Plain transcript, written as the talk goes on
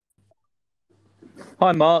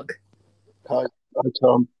Hi, Mark. Hi, hi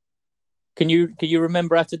Tom. Can you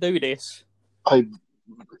remember how to do this? I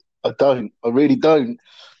I don't. I really don't.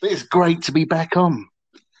 But it's great to be back on.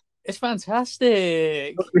 It's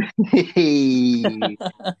fantastic.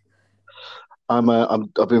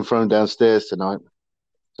 I've been thrown downstairs tonight,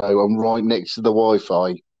 so I'm right next to the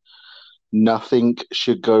Wi-Fi. Nothing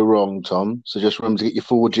should go wrong, Tom. So just remember to get your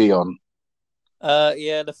 4G on.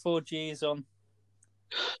 Yeah, the 4G is on.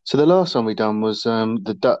 So the last one we done was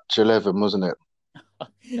the Dutch 11, wasn't it?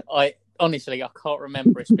 I honestly I can't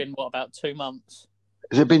remember. It's been what, about 2 months?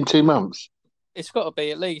 Has it been 2 months? It's got to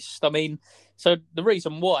be at least. I mean, so the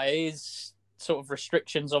reason why is sort of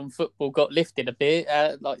restrictions on football got lifted a bit.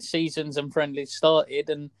 Like seasons and friendlies started,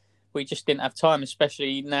 and we just didn't have time.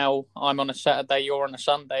 Especially now, I'm on a Saturday, you're on a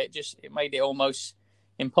Sunday. It made it almost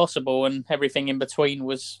impossible, and everything in between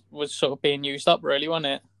was sort of being used up, really, wasn't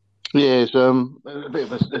it? Yeah, it's a bit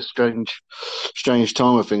of a strange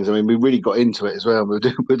time of things. I mean, we really got into it as well. We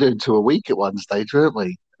were doing two a week at one stage, weren't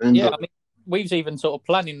we? And Yeah, I mean, we've even sort of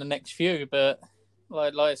planning the next few, but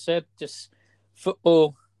like I said, just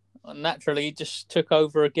football naturally just took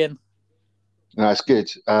over again. that's good.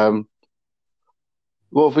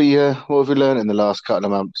 What have we learned in the last couple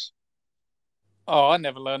of months? Oh, I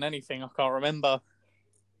never learned anything. I can't remember.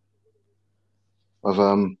 I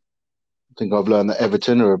think I've learned that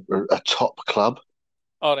Everton are a top club.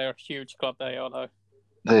 Oh, they're a huge club, they are though.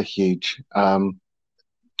 They're huge.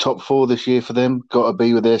 Top four this year for them. Got to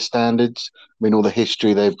be with their standards. I mean, all the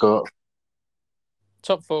history they've got.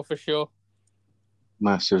 Top four for sure.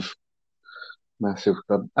 Massive, massive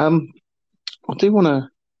club. I do want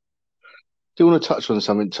to touch on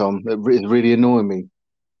something, Tom, that is really annoying me,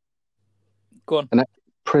 Go on. and that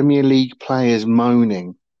Premier League players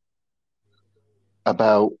moaning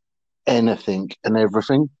about anything and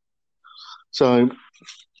everything. So,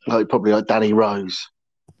 like probably like Danny Rose,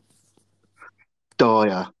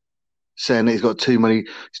 Dyer, saying that he's got too many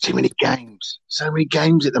games, so many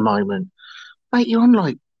games at the moment. Mate, you're on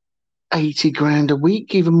like 80 grand a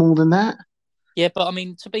week, even more than that. Yeah, but I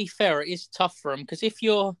mean, to be fair, it is tough for them because if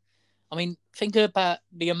you're, I mean, think about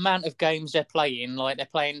the amount of games they're playing. Like they're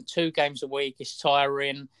playing 2 games a week. It's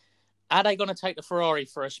tiring. Are they going to take the Ferrari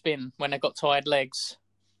for a spin when they've got tired legs?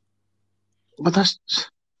 But that's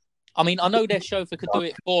I mean, I know their chauffeur could do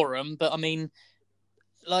it for them, but I mean,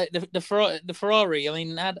 like the Ferrari. I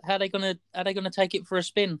mean, how they gonna take it for a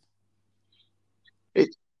spin?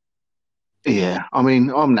 it. Yeah, I mean,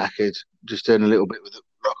 I'm knackered just doing a little bit with the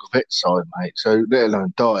Rocket side, mate. So let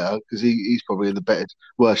alone Dyer, because he's probably in the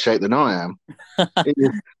worse shape than I am. He,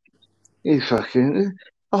 he's fucking.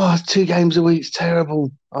 Oh, 2 games a week's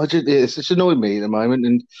terrible. It's just annoying me at the moment,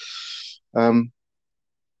 and um,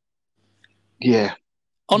 yeah,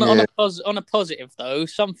 yeah. On a positive though,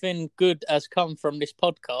 something good has come from this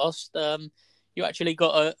podcast. You actually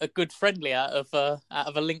got a good friendly out of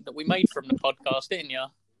a link that we made from the podcast, didn't you?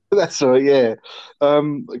 That's right. Yeah, I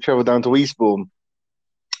travelled down to Eastbourne,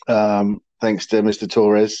 thanks to Mr.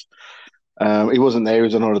 Torres. He wasn't there; he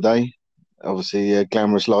was on holiday. Obviously, a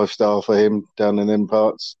glamorous lifestyle for him down in them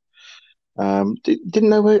parts. Didn't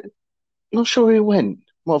know where. Not sure where he went.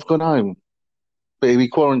 Might have gone home, but he'll be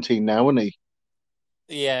quarantined now, won't he?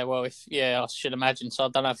 Yeah, well, if yeah, I should imagine so. I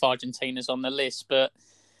don't know if Argentina's on the list, but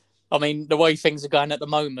I mean, the way things are going at the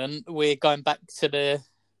moment, we're going back to the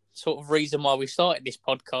sort of reason why we started this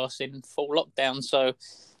podcast in full lockdown. So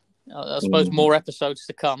I suppose Mm. more episodes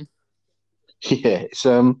to come. Yeah, it's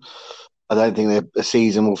I don't think the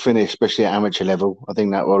season will finish, especially at amateur level. I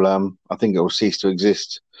think that will I think it will cease to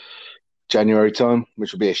exist January time,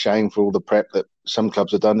 which would be a shame for all the prep that some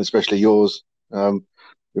clubs have done, especially yours.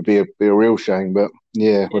 It'd be a real shame, but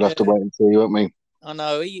yeah, we'll have to Yeah, wait and see, won't we? I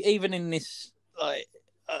know. Even in this, like,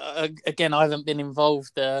 again, I haven't been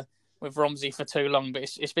involved with Romsey for too long, but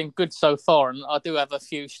it's been good so far, and I do have a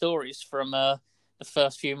few stories from the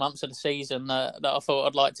first few months of the season that I thought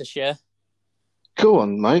I'd like to share. Go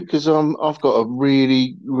on, mate, because I've got a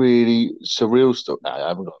really surreal story. No, I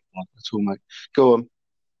haven't got one at all, mate. Go on.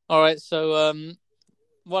 All right, so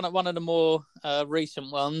one of the more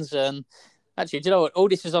recent ones, and actually, do you know what? All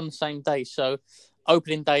this is on the same day, so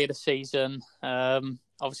opening day of the season.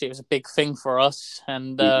 Obviously, it was a big thing for us,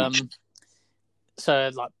 and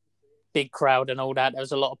so like big crowd and all that. There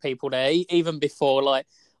was a lot of people there, even before like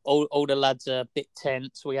all the lads are a bit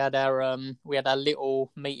tense. We had our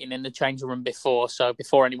little meeting in the changing room before, so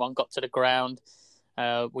before anyone got to the ground,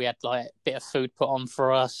 we had like a bit of food put on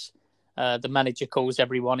for us. The manager calls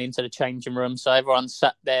everyone into the changing room, so everyone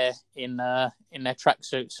sat there in their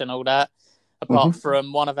tracksuits and all that. Apart Hmm.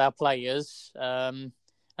 from one of our players,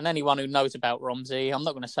 And anyone who knows about Romsey, I'm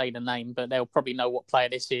not going to say the name, but they'll probably know what player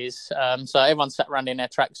this is. So everyone sat around in their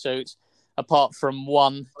tracksuits, apart from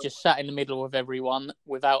one, just sat in the middle of everyone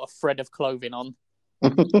without a thread of clothing on.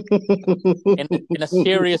 In a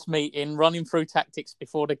serious meeting, running through tactics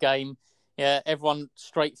before the game. Yeah, everyone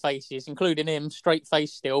straight faces, including him, straight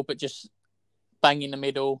face still, but just bang in the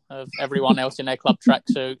middle of everyone else in their club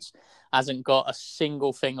tracksuits, hasn't got a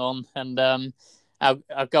single thing on. And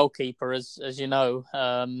our goalkeeper, as you know,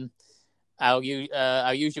 our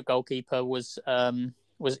usual goalkeeper was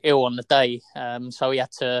ill on the day, so we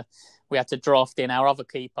had to draft in our other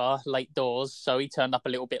keeper late doors. So he turned up a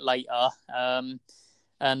little bit later,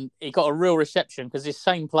 and he got a real reception because this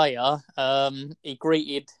same player, he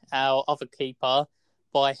greeted our other keeper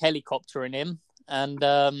by helicoptering him, and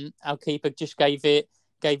our keeper just gave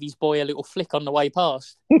his boy a little flick on the way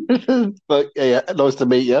past. But yeah, nice to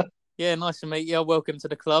meet you. Yeah, nice to meet you. Welcome to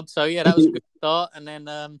the club. So yeah, that was a good start, and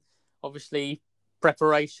then obviously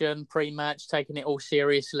preparation, pre-match, taking it all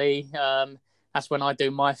seriously. That's when I do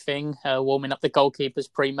my thing, warming up the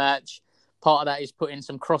goalkeepers pre-match. Part of that is putting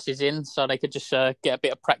some crosses in so they could just get a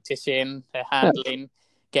bit of practice in, their handling,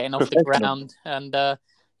 getting off the ground. And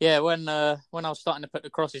when I was starting to put the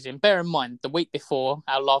crosses in, bear in mind, the week before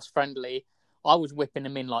our last friendly, I was whipping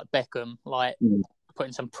them in like Beckham, like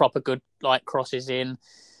putting some proper good like crosses in.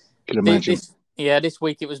 Can imagine. This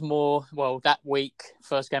week it was more, that week,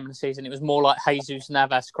 first game of the season, it was more like Jesus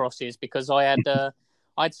Navas crosses because I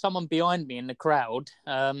had someone behind me in the crowd.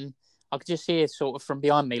 I could just hear sort of from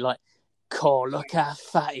behind me like, God, look how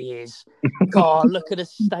fat he is. God, look at the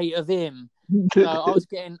state of him. So I was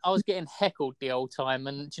getting heckled the whole time.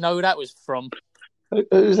 And do you know who that was from?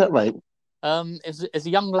 Who's that, mate? It's a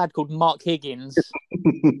young lad called Mark Higgins.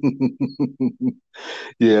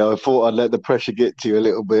 Yeah, I thought I'd let the pressure get to you a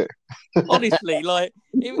little bit. Honestly,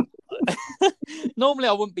 normally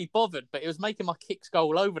I wouldn't be bothered, but it was making my kicks go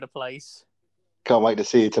all over the place. Can't wait to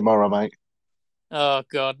see you tomorrow, mate. Oh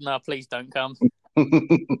God, no! Please don't come.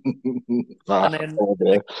 And then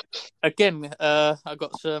again, I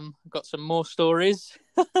got some more stories.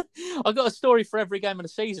 I got a story for every game of the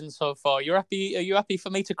season so far. Are you happy for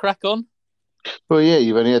me to crack on? Well, yeah,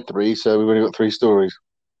 you've only had 3, so we've only got 3 stories.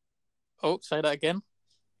 Oh, say that again.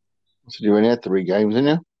 So you only had 3 games, didn't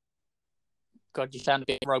you? God, you sound a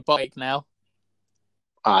bit robotic now.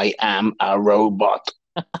 I am a robot.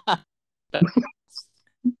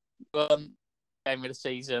 Game of the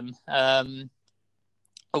season.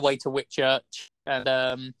 Away to Whitchurch,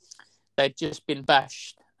 and they'd just been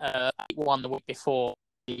bashed 8-1 the week before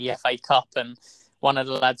the FA Cup, and one of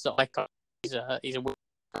the lads that I got, he's a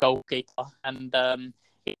goalkeeper, and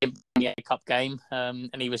he didn't play the FA Cup game,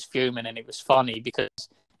 and he was fuming, and it was funny because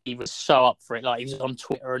he was so up for it. Like, he was on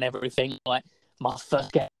Twitter and everything, like, my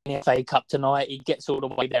first game in the FA Cup tonight. He gets all the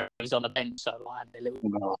way there, he's on the bench, so I had a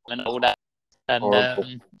little and all that,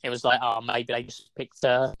 and it was like, maybe they just picked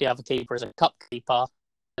the other keeper as a cup keeper.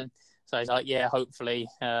 So he's like, yeah, hopefully.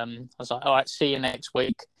 I was like, all right, see you next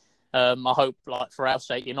week. I hope, like, for our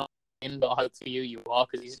sake, you're not in, but I hope for you are,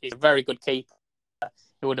 because he's a very good keeper.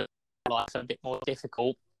 It would have been life a bit more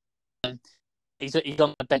difficult. He's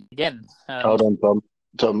on the bench again. Hold on, Tom.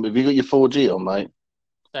 Tom, have you got your 4G on, mate?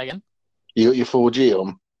 Say again? You got your 4G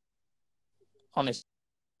on? Honestly,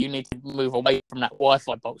 you need to move away from that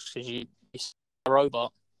Wi-Fi box because you're a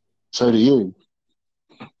robot. So do you.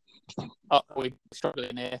 Oh, we're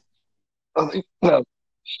struggling here. I think, well,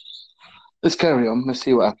 let's carry on. Let's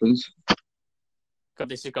see what happens. God,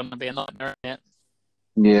 this is going to be a nightmare, isn't it?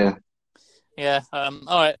 Yeah. Yeah. All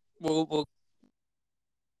right. We'll.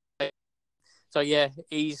 So yeah,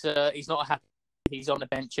 he's not happy. He's on the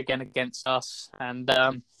bench again against us, and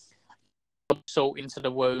salt into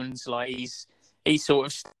the wounds. Like he's sort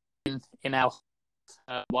of in our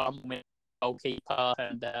one with goalkeeper,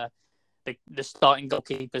 and the starting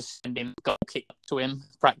goalkeeper's sending goal kick up to him,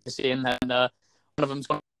 practicing, and one of them's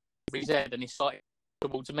gone over his head, and he's starting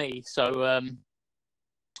towards me. So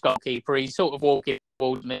goalkeeper, he's sort of walking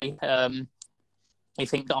towards me. He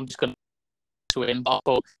thinks that I'm just going to him, but I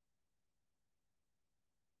thought,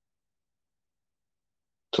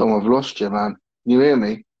 Tom, I've lost you, man. You hear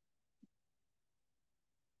me?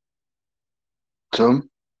 Tom?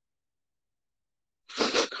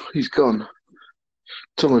 He's gone.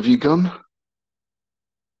 Tom, have you gone?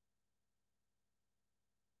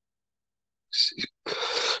 I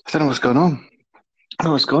don't know what's going on. I don't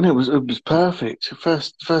know what's gone. It was perfect.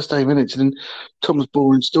 First 8 minutes, and then Tom's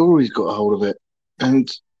boring stories got a hold of it, and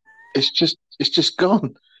it's just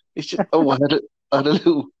gone. It's just I had a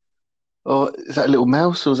little. Oh, is that a little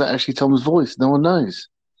mouse or is that actually Tom's voice? No one knows.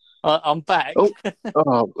 I'm back.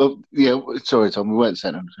 Oh, yeah. Sorry, Tom. We weren't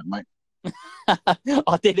saying anything, mate.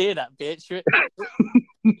 I did hear that bit. Should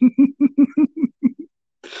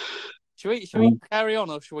we carry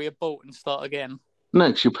on, or should we abort and start again?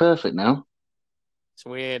 No, 'cause you're perfect now. It's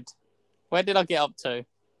weird. Where did I get up to?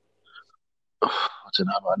 I don't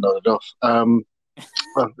know. I nodded off.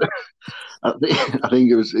 Well, I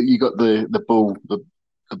think it was you got the ball.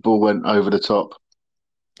 The ball went over the top.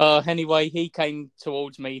 Anyway, he came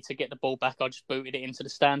towards me to get the ball back. I just booted it into the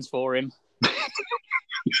stands for him.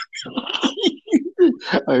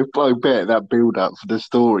 I bet that build up for the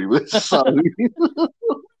story was so.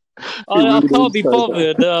 I can't be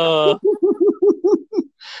bothered.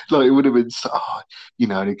 Like it would have been so,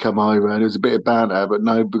 and he'd come over and it was a bit of banter, but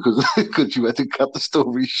no, because you had to cut the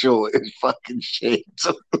story short. It was fucking shit.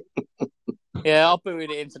 Yeah, I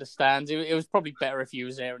booted it into the stands. It was probably better if you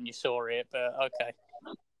was there and you saw it, but okay.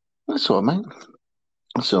 That's all right, mate.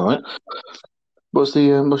 That's all right. What's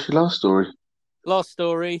your last story? Last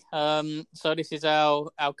story. So this is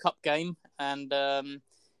our cup game, and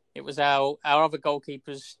it was our other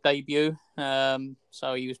goalkeeper's debut.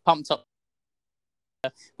 So he was pumped up.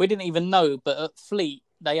 We didn't even know, but at Fleet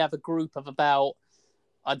they have a group of about,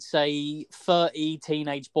 I'd say, 30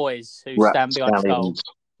 teenage boys who stand behind the goal.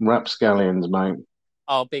 Rapscallions, mate.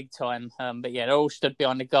 Oh, big time. But yeah, they're all stood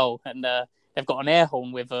behind the goal, and they've got an air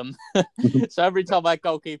horn with them. So every time our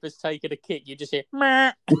goalkeeper's taking a kick, you just hear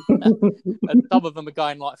meh. And some of them are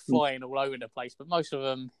going like flying all over the place, but most of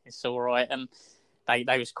them it's all right. And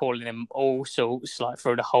they was calling him all sorts like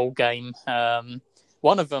through the whole game.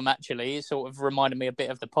 One of them actually sort of reminded me a bit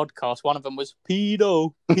of the podcast. One of them was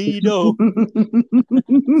pedo.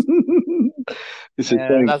 It's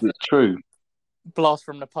true. Blast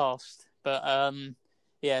from the past, but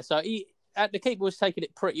yeah. So the keeper was taking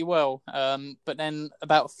it pretty well, but then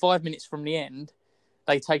about 5 minutes from the end,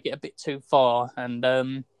 they take it a bit too far, and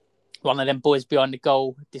one of them boys behind the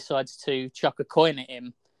goal decides to chuck a coin at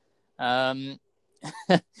him.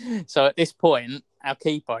 So at this point, our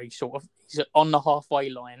keeper he's on the halfway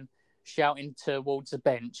line, shouting towards the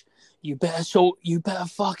bench, "You better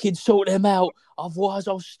fucking sort them out, otherwise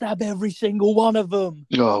I'll stab every single one of them."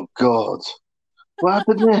 Oh God! What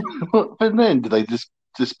happened then? What happened then? Did they just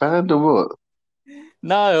disband or what?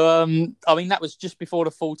 No, I mean that was just before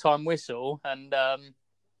the full-time whistle, and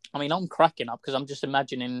I mean I'm cracking up because I'm just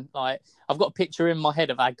imagining like I've got a picture in my head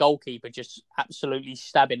of our goalkeeper just absolutely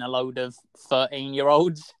stabbing a load of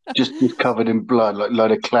 13-year-olds, just covered in blood, like a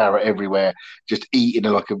load of claret everywhere, just eating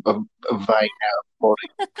like a vein out of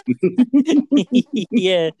the body.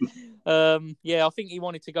 Yeah. Yeah, I think he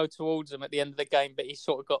wanted to go towards them at the end of the game, but he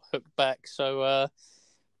sort of got hooked back. So,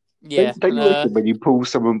 yeah. Don't you reckon when you pull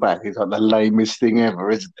someone back, it's like the lamest thing ever,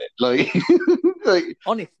 isn't it? Like,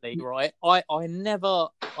 honestly, right? I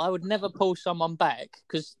would never pull someone back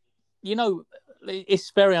because,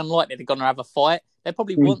 it's very unlikely they're going to have a fight. They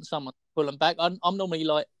probably want someone to pull them back. I'm normally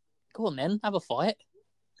like, go on then, have a fight.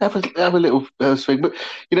 Have a little swing. But,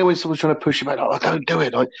 when someone's trying to push you back, like, don't do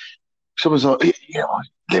it. Like, someone's like, yeah,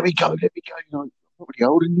 let me go. You're like, I'm pretty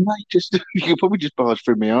old, and mate, you can probably just barge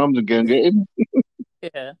through my arms and go and get him.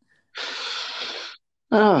 Yeah.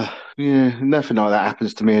 Yeah, nothing like that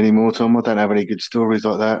happens to me anymore, Tom. I don't have any good stories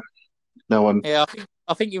like that. No one. Yeah,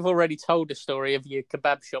 I think you've already told the story of your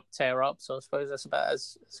kebab shop tear up, so I suppose that's about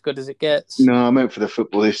as good as it gets. No, I meant for the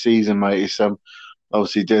football this season, mate. It's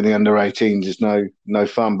obviously doing the under-18s is no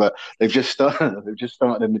fun, but they've just started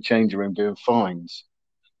in the changing room doing fines.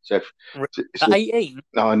 So at 18?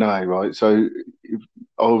 No, I know, right? So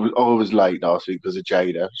I was late last week because of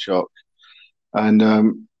Jada, shock. And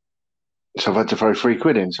so I've had to throw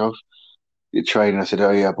 £3 in. So I was training. I said,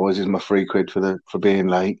 "Oh yeah, boys, this is my £3 for being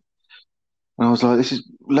late." And I was like, "This is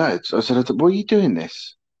lads." I said, "Why are you doing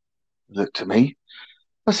this?" Looked at me.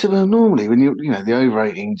 I said, "Well, normally when the over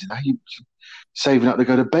 18s, you saving up to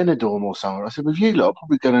go to Benidorm or somewhere." I said, "With you lot, I'm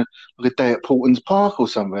probably going to like a day at Portland's Park or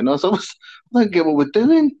something." And I was like, "I don't get what we're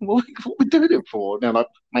doing. What we're doing it for?" And they're like,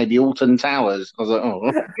 "Maybe Alton Towers." I was like,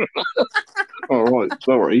 "Oh, all right,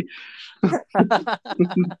 sorry."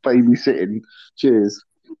 Babysitting. Cheers.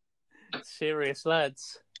 Serious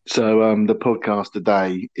lads. So the podcast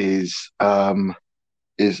today is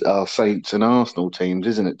our Saints and Arsenal teams,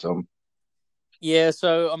 isn't it, Tom? Yeah,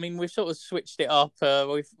 so I mean we've sort of switched it up.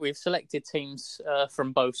 We've selected teams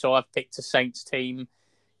from both. So I've picked a Saints team,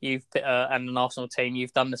 you've and an Arsenal team.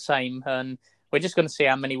 You've done the same, and we're just going to see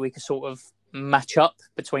how many we can sort of match up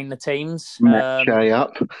between the teams. Match A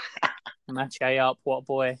up. Match A up. What a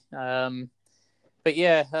boy. But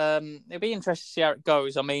yeah, it'll be interesting to see how it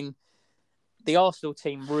goes. I mean, the Arsenal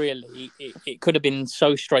team, really, it could have been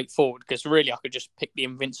so straightforward because really I could just pick the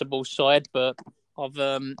Invincible side, but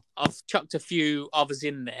I've chucked a few others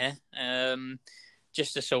in there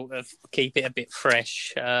just to sort of keep it a bit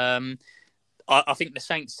fresh. I think the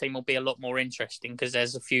Saints team will be a lot more interesting because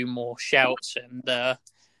there's a few more shouts and a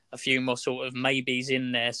few more sort of maybes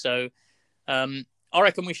in there. So I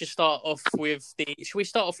reckon we should start off with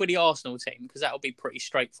the Arsenal team because that'll be pretty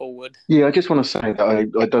straightforward. Yeah, I just want to say that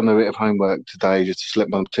I done a bit of homework today just to select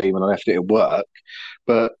my team, and I left it at work.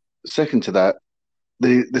 But second to that,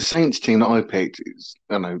 the Saints team that I picked is,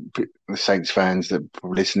 I know the Saints fans that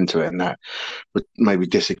probably listen to it and that would maybe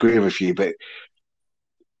disagree with you, but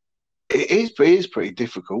it is pretty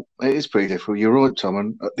difficult. It is pretty difficult. You're right, Tom.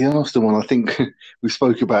 And the Arsenal one, I think we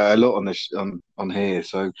spoke about it a lot on this on here,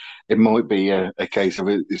 so it might be a case of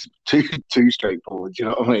it's too straightforward. Do you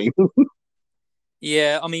know what I mean?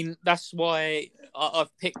 Yeah, I mean that's why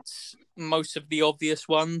I've picked most of the obvious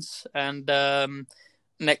ones, and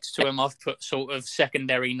next to them I've put sort of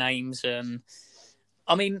secondary names. And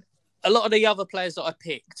I mean, a lot of the other players that I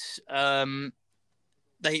picked,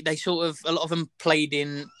 they sort of a lot of them played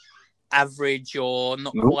in average or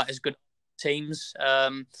not No. quite as good teams.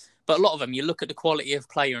 But a lot of them, you look at the quality of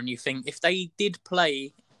player and you think if they did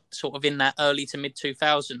play sort of in that early to mid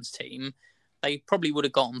 2000s team, they probably would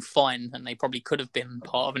have gotten fine and they probably could have been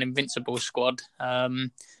part of an invincible squad.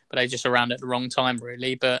 But they just around at the wrong time,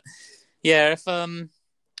 really. But yeah,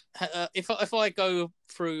 if I go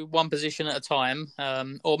through one position at a time,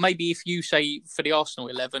 or maybe if you say for the Arsenal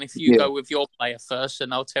 11, if you Yeah. go with your player first,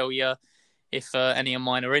 and I'll tell you if any of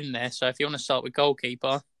mine are in there. So if you want to start with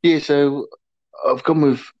goalkeeper. Yeah, so I've gone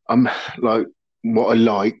with like what I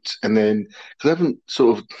liked, and then because I haven't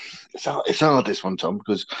sort of it's hard this one, Tom,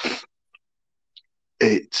 because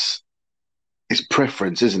it's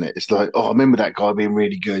preference, isn't it? It's like, oh, I remember that guy being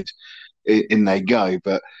really good, in they go.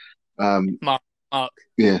 But Mark,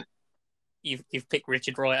 yeah, you've picked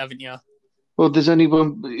Richard Wright, haven't you? well, there's only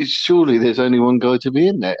one. Surely there's only one guy to be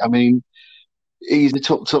in there. I mean, he's the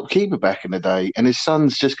top keeper back in the day, and his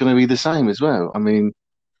son's just going to be the same as well. I mean,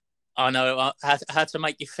 I know. I had to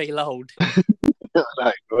make you feel old. I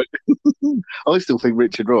know, right? I still think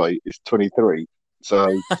Richard Wright is 23,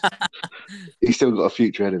 so he's still got a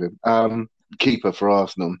future ahead of him. Keeper for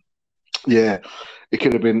Arsenal. Yeah, it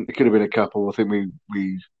could have been a couple. I think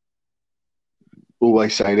we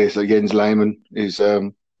always say this. Like Jens Lehmann was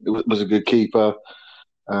a good keeper.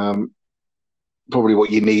 Um, Probably what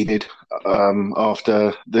you needed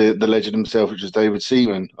after the legend himself, which was David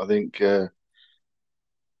Seaman. I think out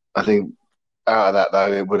of that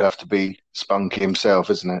though, it would have to be Spunky himself,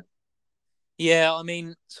 isn't it? Yeah, I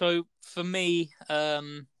mean, so for me,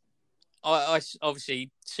 I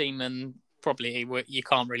obviously Seaman probably you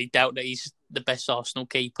can't really doubt that he's the best Arsenal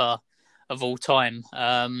keeper of all time.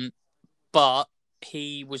 But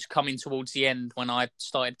he was coming towards the end when I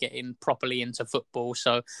started getting properly into football.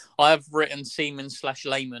 So I've written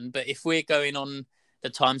Seaman/Lehmann. But if we're going on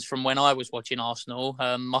the times from when I was watching Arsenal,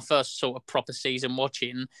 my first sort of proper season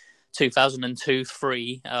watching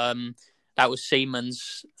 2002-03, that was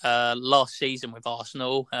Seaman's last season with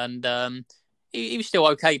Arsenal. And he was still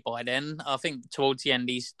okay by then. I think towards the end,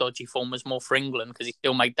 his dodgy form was more for England because he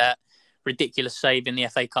still made that ridiculous save in the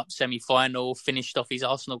FA Cup semi-final, finished off his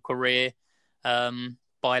Arsenal career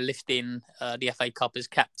by lifting the FA Cup as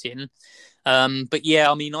captain. But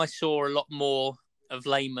yeah, I mean, I saw a lot more of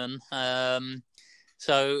Lehmann.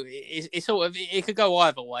 So it's sort of it could go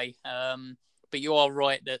either way. But you are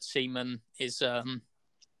right that Seaman is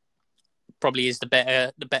probably is the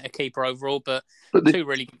better keeper overall. But two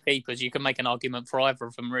really good keepers, you can make an argument for either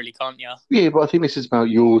of them, really, can't you? Yeah, but I think this is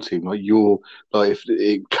about your team, like if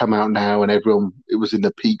it come out now and it was in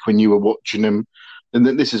the peak when you were watching them, and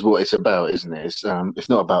then this is what it's about, isn't it? It's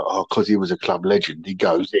not about because he was a club legend, he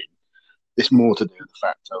goes in. It's more to do with the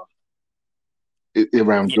fact of it's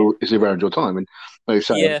around your time, and like I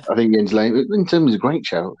say, Yeah. I think Jens Lehmann, in terms of a great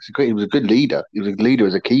shout, he was a good leader. He was a leader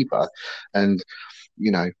as a keeper, and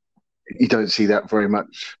you know you don't see that very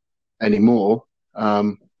much anymore.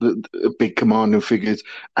 The big commanding figures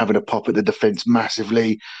having a pop at the defence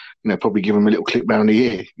massively, probably give him a little clip round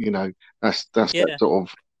the ear. That's that sort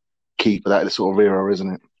of keeper, that sort of era,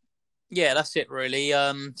 isn't it? Yeah, that's it really.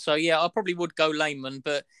 So yeah, I probably would go Lehmann,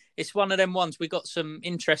 but it's one of them ones. We got some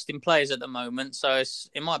interesting players at the moment, so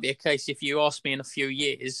it might be a case if you ask me in a few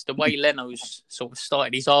years, the way Leno's sort of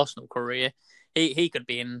started his Arsenal career, he could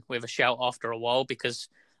be in with a shout after a while because.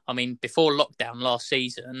 I mean, before lockdown last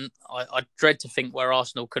season, I dread to think where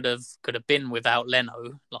Arsenal could have been without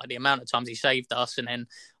Leno. Like the amount of times he saved us, and then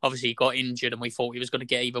obviously he got injured, and we thought he was going to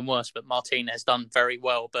get even worse. But Martinez done very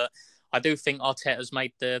well. But I do think Arteta's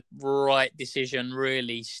made the right decision,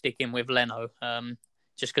 really sticking with Leno.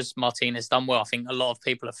 Just because Martinez done well, I think a lot of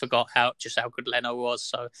people have forgot how good Leno was.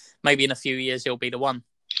 So maybe in a few years he'll be the one.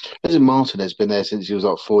 Isn't Martinez been there since he was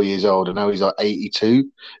like 4 years old, and now he's like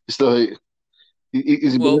 82? It's like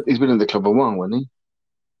he's been in the club a while, hasn't he?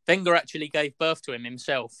 Wenger actually gave birth to him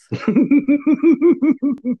himself.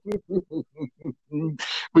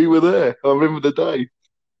 We were there. I remember the day.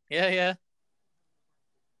 Yeah.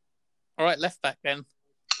 All right, left back then.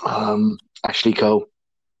 Ashley Cole.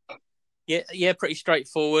 Yeah, pretty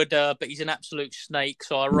straightforward, but he's an absolute snake.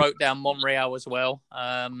 So I wrote down Monreal as well.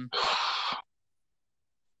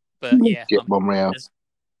 But yeah, Monreal.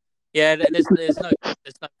 There's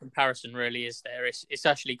no comparison really, is there? It's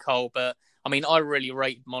Ashley Cole, but I mean, I really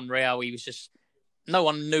rated Monreal. He was just, no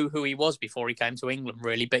one knew who he was before he came to England,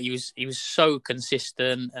 really. But he was so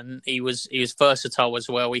consistent, and he was versatile as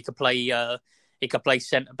well. He could play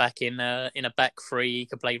centre back in a back three. He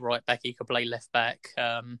could play right back. He could play left back.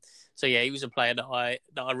 So yeah, he was a player that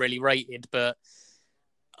I really rated. But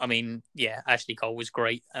I mean, yeah, Ashley Cole was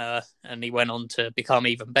great, and he went on to become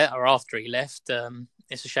even better after he left.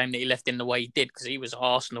 It's a shame that he left in the way he did, because he was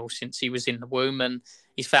Arsenal since he was in the womb, and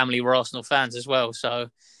his family were Arsenal fans as well. So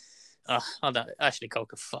Ashley Cole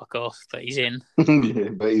could fuck off, but he's in. Yeah,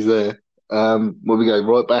 but he's there. Where we go,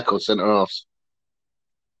 right back or centre halves?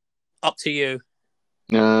 Up to you.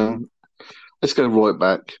 Let's go right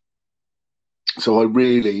back. So I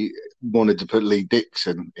really wanted to put Lee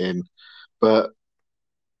Dixon in, but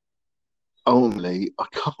only I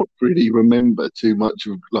can't really remember too much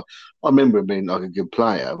of. Like, I remember him being like a good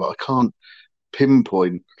player, but I can't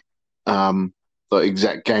pinpoint the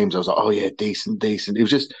exact games. I was like, oh yeah, decent. It was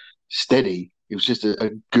just steady. It was just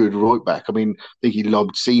a good right back. I mean, I think he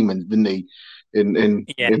lobbed Seaman, didn't he, in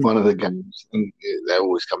one of the games? And that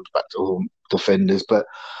always comes back to all defenders. But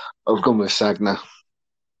I've gone with Sagna.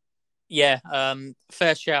 Yeah,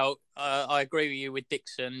 fair shout. I agree with you with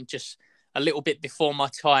Dixon. Just a little bit before my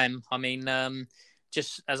time. I mean,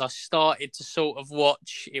 just as I started to sort of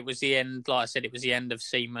watch, it was the end. Like I said, it was the end of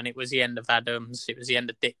Seaman. It was the end of Adams. It was the end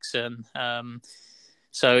of Dixon.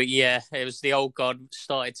 So yeah, it was the old guard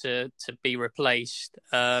started to be replaced.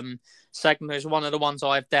 Sagna is one of the ones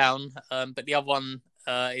I have down, but the other one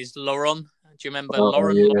is Laurent. Do you remember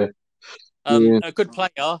Laurent? Yeah. A good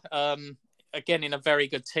player. Again, in a very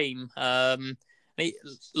good team.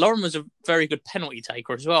 Lauren was a very good penalty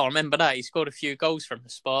taker as well. I remember that. He scored a few goals from the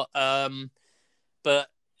spot. But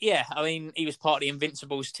yeah, I mean, he was part of the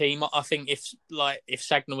Invincibles team. I think if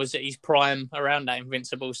Sagna was at his prime around that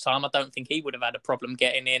Invincibles time, I don't think he would have had a problem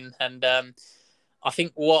getting in. And I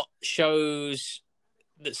think what shows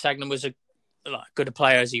that Sagna was good a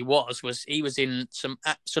player as he was he was in some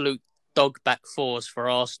absolute dog back fours for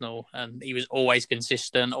Arsenal, and he was always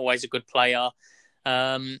consistent, always a good player.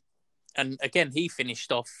 And again, he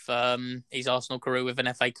finished off his Arsenal career with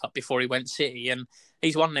an FA Cup before he went City, and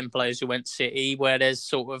he's one of them players who went City where there's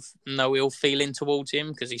sort of no ill feeling towards him,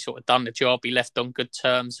 because he sort of done the job, he left on good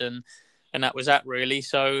terms, and that was that really.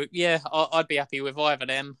 So yeah, I'd be happy with either of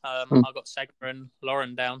them. I got Sagna and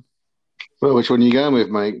Lauren down. Well, which one are you going with,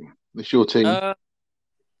 mate? It's your team. I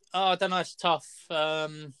don't know, it's tough.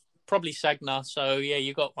 Probably Sagna. So yeah,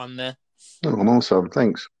 you got one there. Oh, I'm awesome.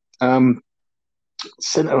 Thanks.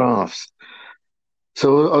 Centre halves.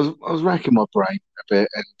 So I was racking my brain a bit,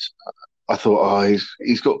 and I thought,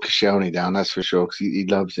 he's got Koscielny down, that's for sure, because he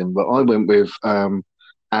loves him. But I went with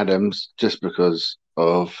Adams just because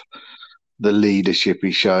of the leadership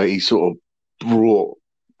he showed. He sort of brought,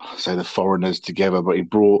 say, the foreigners together, but he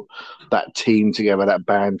brought that team together, that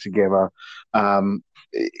band together.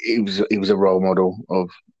 He was a role model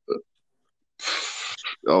of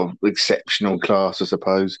exceptional class, I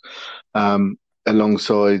suppose.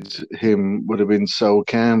 Alongside him would have been Sol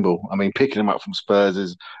Campbell. I mean, picking him up from Spurs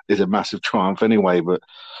is a massive triumph anyway, but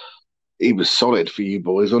he was solid for you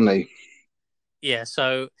boys, wasn't he? Yeah,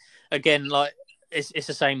 so again, like it's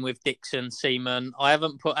the same with Dixon, Seaman. I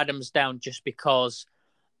haven't put Adams down just because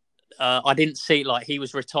I didn't see, he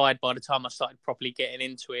was retired by the time I started properly getting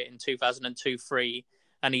into it in 2002-03.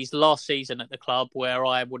 And his last season at the club where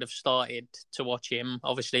I would have started to watch him.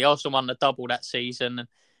 Obviously, Arsenal won the double that season.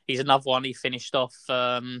 He's another one. He finished off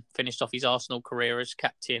his Arsenal career as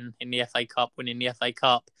captain in the FA Cup, winning the FA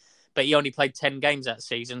Cup. But he only played 10 games that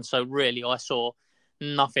season. So really, I saw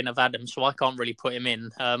nothing of Adams. So I can't really put him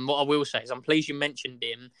in. What I will say is I'm pleased you mentioned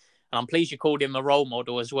him. And I'm pleased you called him a role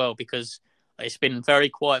model as well, because it's been very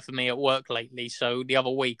quiet for me at work lately. So the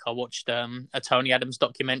other week I watched a Tony Adams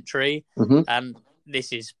documentary. Mm-hmm. And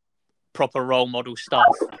this is proper role model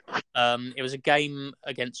stuff. It was a game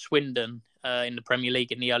against Swindon in the Premier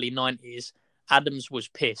League in the early 90s, Adams was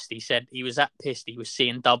pissed. He said he was that pissed he was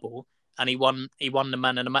seeing double, and he won the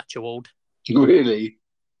Man of the Match award. Really?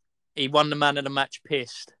 He won the Man of the Match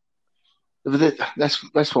pissed.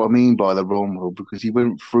 That's what I mean by the wrong rule, because he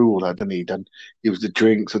went through all that, didn't he? It was the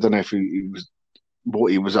drinks. I don't know if he was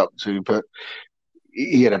what he was up to, but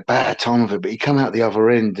he had a bad time of it. But he come out the other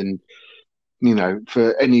end, and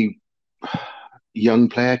for any young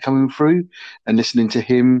player coming through and listening to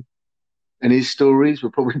him and his stories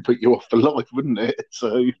would probably put you off for life, wouldn't it?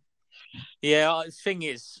 So yeah, the thing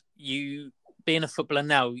is, you being a footballer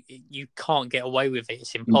now, you can't get away with it.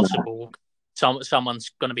 It's impossible. No.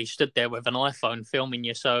 Someone's going to be stood there with an iPhone filming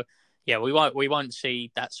you. So yeah, we won't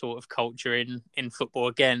see that sort of culture in football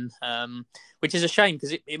again, which is a shame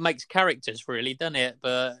because it makes characters, really, doesn't it?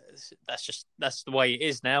 But that's the way it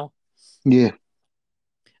is now. Yeah.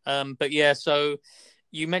 But yeah, so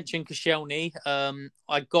you mentioned Koscielny.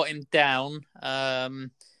 I got him down.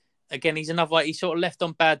 Again, he's another way. He sort of left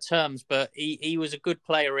on bad terms, but he was a good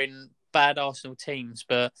player in bad Arsenal teams.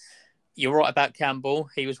 But you're right about Campbell.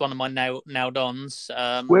 He was one of my nailed ons.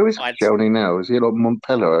 Where is Koscielny now? Is he like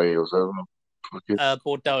Montpellier or something?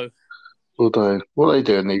 Bordeaux. Bordeaux. What are they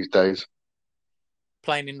doing these days?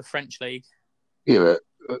 Playing in the French league. Yeah,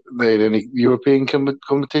 but they had any European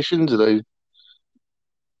competitions? Are they?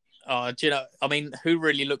 Do you know? I mean, who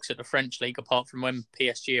really looks at the French league apart from when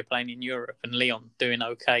PSG are playing in Europe and Lyon doing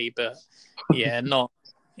okay? But yeah, not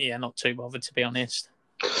too bothered, to be honest.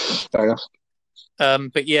 Fair enough.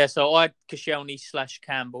 But yeah, so I had Koscielny /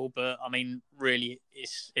 Campbell, but I mean, really,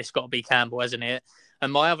 it's got to be Campbell, hasn't it?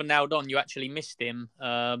 And my other nailed on, you actually missed him,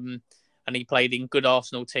 and he played in good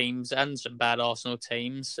Arsenal teams and some bad Arsenal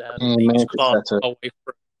teams. He was class all the way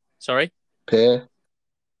through. Sorry, Pierre.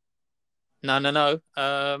 No.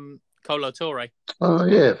 Kolo Toure. Oh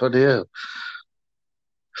yeah, bloody hell!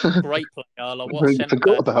 Great player. Like, what I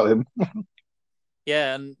forgot about him.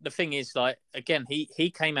 Yeah, and the thing is, like, again,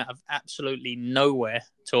 he came out of absolutely nowhere,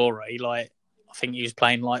 Toure. Like, I think he was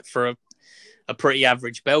playing like for a pretty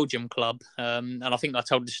average Belgium club. And I think I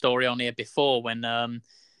told the story on here before when I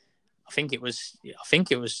think it was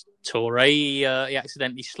Toure. He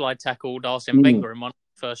accidentally slide tackled Arsene Wenger in one of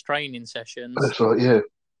the first training sessions. That's right, yeah.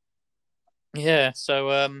 Yeah,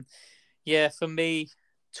 so yeah, for me,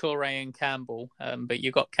 Toure and Campbell. But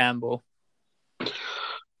you got Campbell.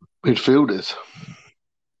 Midfielders.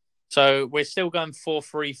 So we're still going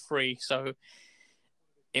 4-3-3. So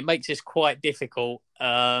it makes this quite difficult.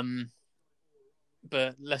 But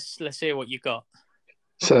let's hear what you got.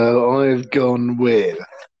 So I've gone with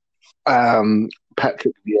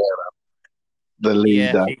Patrick Vieira, the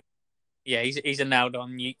leader. Yeah, he's a nailed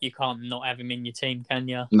on. You can't not have him in your team, can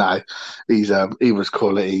you? No, he was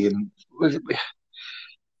quality, and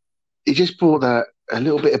he just brought that a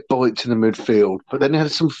little bit of bite to the midfield, but then he had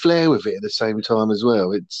some flair with it at the same time as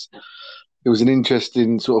well. It was an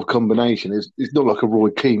interesting sort of combination. It's not like a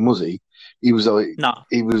Roy Keane, was he? He was like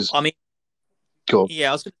He was. I mean, God.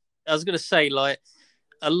 Yeah, I was going to say, like,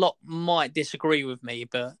 a lot might disagree with me,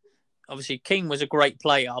 but obviously Keane was a great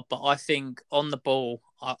player. But I think on the ball,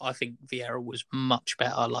 I think Vieira was much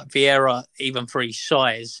better. Like Vieira, even for his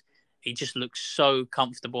size, he just looks so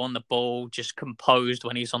comfortable on the ball, just composed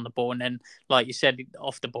when he's on the ball. And then, like you said,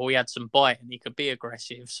 off the ball, he had some bite and he could be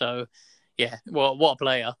aggressive. So, yeah, what a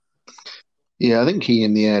player. Yeah, I think he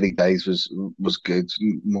in the early days was good.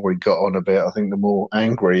 The more he got on a bit, I think the more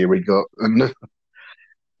angrier he got. And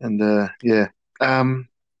yeah.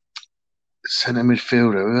 Centre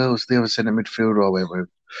midfielder. Who else? The other centre midfielder I went with?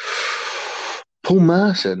 Paul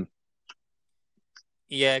Merson.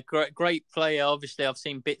 Yeah, great player. Obviously, I've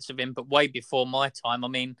seen bits of him, but way before my time. I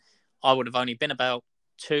mean, I would have only been about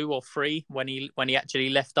 2 or 3 when he actually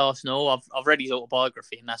left Arsenal. I've read his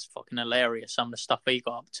autobiography, and that's fucking hilarious. Some of the stuff he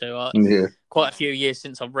got up to. Yeah. Quite a few years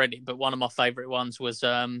since I've read it, but one of my favourite ones was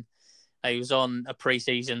he was on a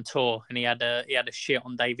pre-season tour, and he had a shit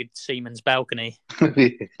on David Seaman's balcony.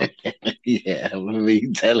 Yeah, what are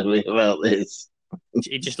you telling me about this?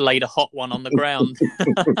 He just laid a hot one on the ground.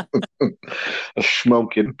 A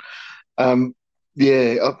smoking.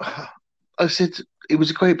 Yeah, I said he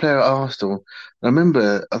was a great player at Arsenal. I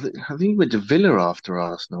remember, I think he went to Villa after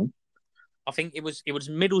Arsenal. I think it was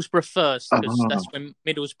Middlesbrough first, because that's when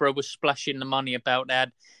Middlesbrough was splashing the money about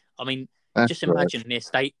that. I mean, just imagine this.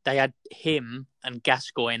 They had him and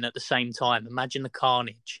Gascoigne at the same time. Imagine the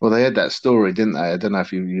carnage. Well, they had that story, didn't they? I don't know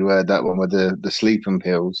if you heard that one with the sleeping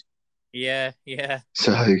pills. Yeah.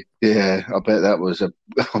 So, yeah, I bet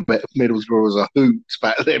Middlesbrough was a hoot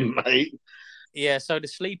back then, mate. Yeah, so the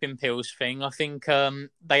sleeping pills thing, I think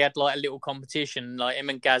they had like a little competition. Like him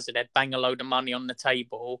and Gazza, they'd bang a load of money on the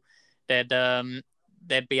table.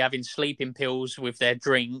 they'd be having sleeping pills with their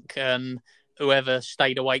drink, and whoever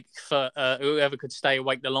stayed awake for whoever could stay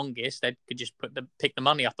awake the longest, they could just pick the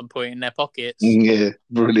money up and put it in their pockets. Yeah,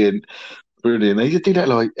 brilliant. Brilliant. They used to do that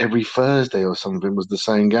like every Thursday or something was the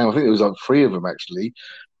same game. I think it was like three of them actually.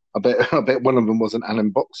 I bet one of them wasn't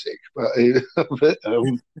Alan Boxic, but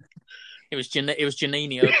It was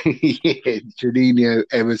Janino. yeah, Juninho,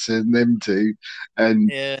 Emerson, them two, and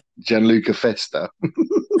Yeah. Gianluca Festa.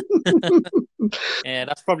 Yeah,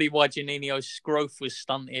 that's probably why Janino's growth was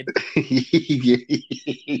stunted. Yeah.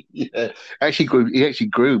 Actually grew. He actually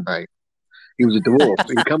grew, mate. He was a dwarf.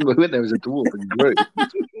 He went there as a dwarf and grew.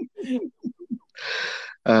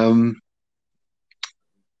 Um,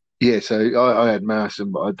 yeah. So I had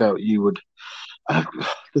Mawson, but I doubt you would. Uh,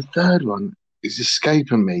 the third one is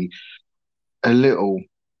escaping me a little.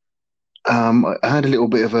 I had a little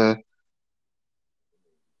bit of a.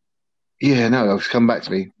 Yeah, no, it's come back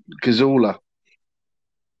to me. Cazorla.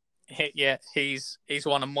 Yeah, he's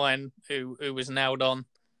one of mine who was nailed on.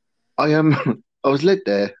 I I was led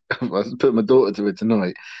there. I was putting my daughter to it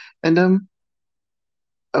tonight, and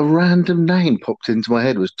a random name popped into my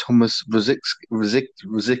head was Thomas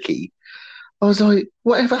Rosicky. I was like,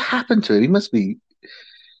 whatever happened to him? He must be.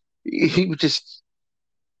 He just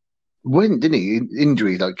went, didn't he?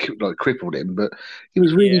 Injury like crippled him, but he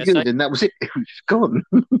was really Yeah, so good, and that was it. It was gone.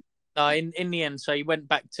 no, in the end, so he went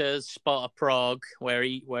back to Sparta Prague where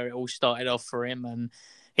it all started off for him, and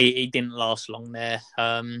he didn't last long there.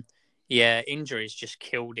 Yeah, injuries just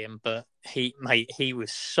killed him, but he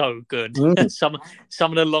was so good. Mm.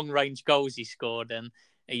 Some of the long range goals he scored, and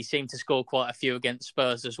he seemed to score quite a few against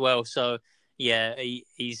Spurs as well. So yeah,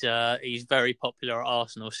 he's very popular at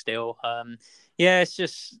Arsenal still. Yeah, it's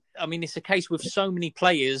just, I mean, it's a case with so many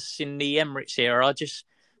players in the Emirates era, just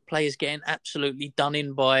players getting absolutely done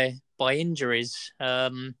in by injuries.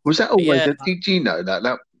 Was that always? Yeah, Did you know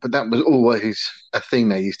that? But that was always a thing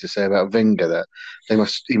they used to say about Wenger, that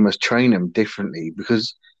he must train them differently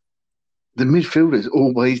because the midfielders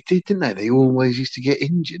always did, didn't they? They always used to get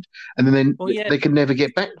injured, and then well, yeah. they could never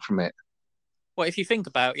get back from it. Well, if you think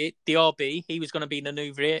about it, Diaby, he was going to be the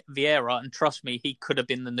new Vieira, and trust me, he could have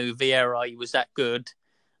been the new Vieira. He was that good.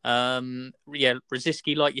 Yeah,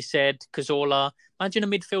 Rosicky, like you said, Cazorla. Imagine a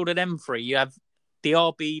midfield of them three. You have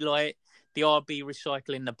Diaby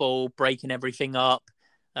recycling the ball, breaking everything up.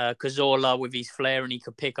 Cazorla with his flair, and he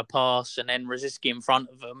could pick a pass, and then Rosicky in front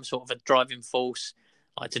of him, sort of a driving force,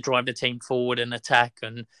 like to drive the team forward and attack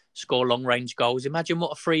and score long range goals. Imagine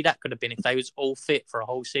what a free that could have been if they was all fit for a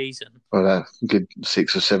whole season. Well, a good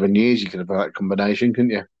 6 or 7 years you could have had that combination,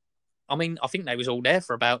 couldn't you? I mean, I think they was all there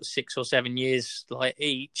for about 6 or 7 years, like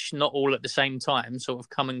each, not all at the same time, sort of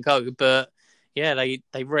come and go. But yeah,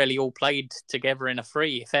 they really all played together in a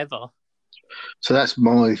free, if ever. So that's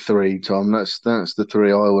my three, Tom. That's the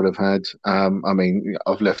three I would have had. I mean,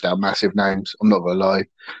 I've left out massive names. I'm not gonna lie.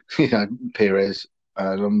 You know, Perez,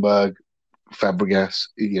 Lundberg, Fabregas.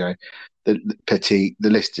 You know, the Petit. The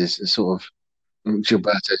list is sort of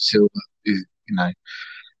Gilberto Silva. You know,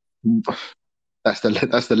 that's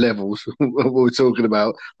the levels what we're talking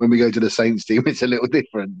about. When we go to the Saints team, it's a little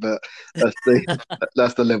different, but that's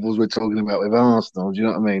that's the levels we're talking about with Arsenal. Do you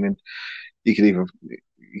know what I mean? And you could even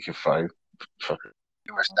you could throw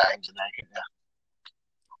numerous names in there.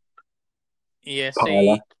 Yeah,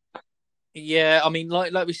 Parlour. see, yeah, I mean,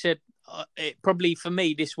 like we said, it probably for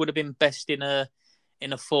me this would have been best in a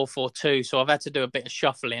 4-4-2. So I've had to do a bit of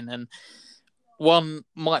shuffling, and one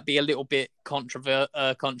might be a little bit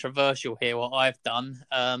controversial here what I've done.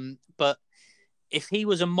 But if he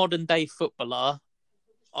was a modern day footballer,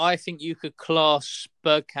 I think you could class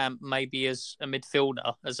Bergkamp maybe as a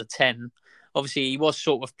midfielder, as a 10. Obviously, he was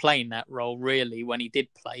sort of playing that role really when he did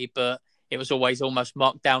play, but it was always almost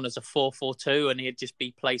marked down as a 4-4-2, and he'd just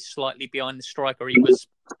be placed slightly behind the striker he was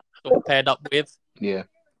sort of paired up with. Yeah.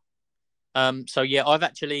 So yeah, I've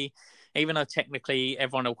actually, even though technically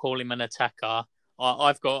everyone will call him an attacker,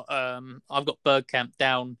 I've got Bergkamp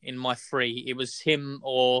down in my three. It was him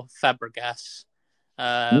or Fabregas.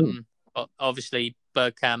 Obviously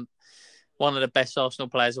Bergkamp, one of the best Arsenal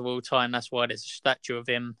players of all time. That's why there's a statue of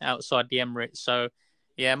him outside the Emirates. So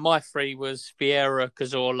yeah, my three was Vieira,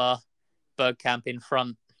 Cazorla, Bergkamp in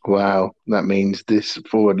front. Wow, that means this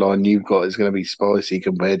forward line you've got is going to be spicy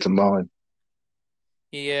compared to mine.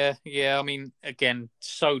 Yeah. I mean, again,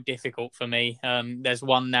 so difficult for me. There's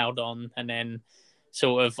one nailed on, and then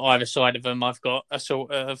sort of either side of them, I've got a sort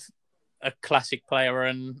of a classic player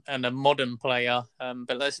and a modern player.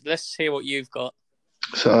 But let's hear what you've got.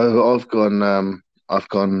 So I've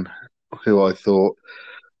gone who I thought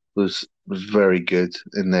was very good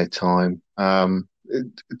in their time.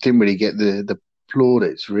 didn't really get the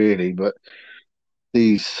plaudits really, but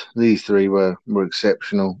these three were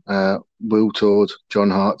exceptional. Will Todd, John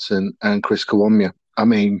Hartson, and Chris Kawamia. I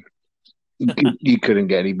mean, you couldn't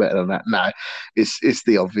get any better than that. No, it's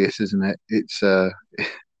the obvious, isn't it?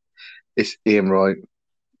 It's Ian Wright.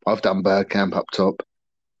 I've done Bergkamp up top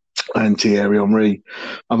and Thierry Henry.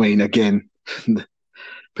 I mean, again,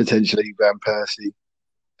 potentially Van Persie,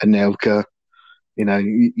 Anelka. You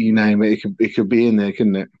name it. It could be in there,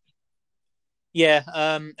 couldn't it?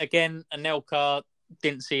 Yeah. Again, Anelka,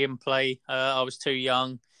 didn't see him play. I was too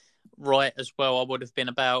young. Right as well. I would have been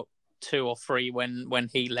about 2 or 3 when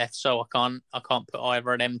he left, so I can't put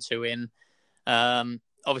either of them two in.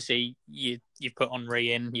 Obviously, you put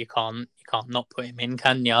Henry in. You can't not put him in,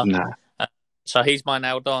 can you? No. So he's my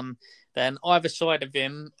nailed on. Then either side of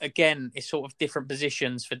him, again, it's sort of different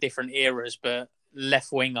positions for different eras, but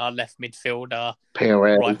left winger, left midfielder,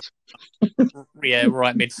 right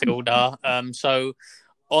midfielder. So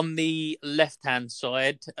on the left hand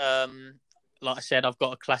side, like I said, I've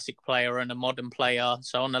got a classic player and a modern player.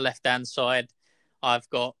 So on the left hand side, I've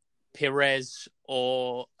got Pires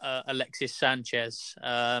or Alexis Sanchez.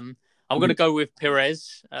 I'm going to go with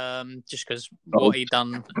Pires just because what he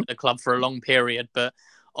done at the club for a long period. But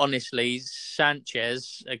honestly,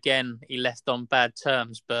 Sanchez, again, he left on bad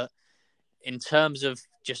terms. But in terms of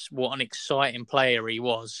just what an exciting player he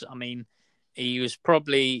was, I mean, he's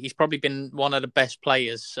probably been one of the best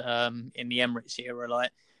players in the Emirates era.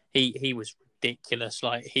 Like he was ridiculous.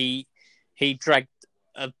 Like he dragged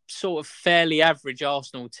a sort of fairly average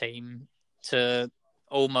Arsenal team to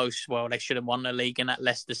almost, well, they should have won the league in that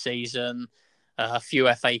Leicester season, a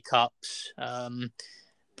few FA Cups,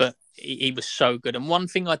 but he was so good. And one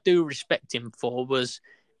thing I do respect him for was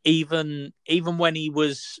even when he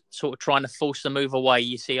was sort of trying to force the move away,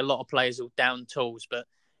 you see a lot of players all down tools, but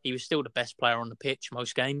he was still the best player on the pitch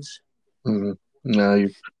most games. No,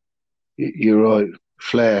 you're right.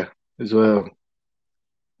 Flair as well.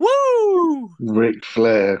 Woo! Ric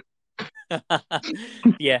Flair.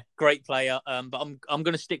 Yeah, great player. But I'm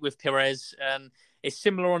going to stick with Pires. It's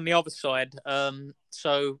similar on the other side.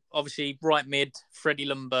 So obviously right mid, Freddie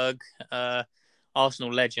Ljungberg,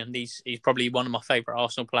 Arsenal legend. He's probably one of my favourite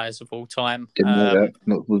Arsenal players of all time. Didn't know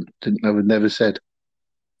that. I would never said.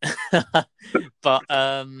 But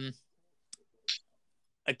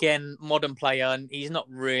again, modern player, and he's not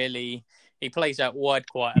really. He plays out wide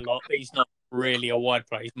quite a lot, but he's not really a wide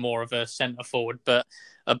player. He's more of a centre forward. But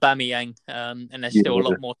Aubameyang, and there's still a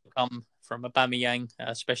lot more to come from Aubameyang,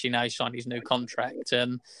 especially now he's signed his new contract.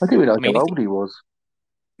 And I didn't realize how old he was.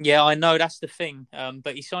 Yeah, I know, that's the thing.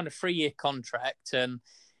 But he signed a 3-year contract, and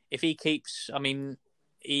if he keeps, I mean,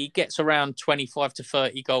 he gets around 25 to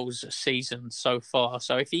 30 goals a season so far.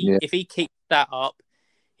 So if he keeps that up,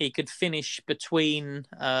 he could finish between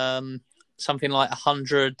something like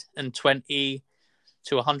 120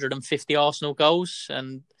 to 150 Arsenal goals.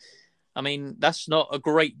 And I mean, that's not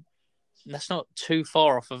too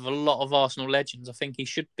far off of a lot of Arsenal legends. I think he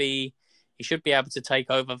should be able to take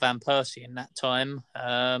over Van Persie in that time,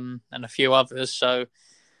 and a few others. So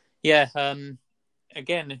yeah,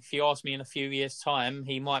 again, if you ask me in a few years' time,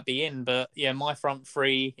 he might be in. But yeah, my front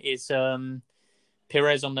three is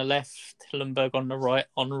Pires on the left, Ljungberg on the right,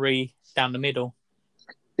 Henry down the middle.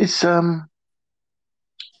 It's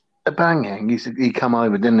Aubameyang. He come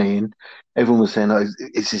over, didn't he? And everyone was saying, like,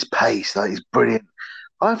 it's his pace, like he's brilliant.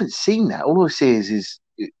 I haven't seen that. All I see is his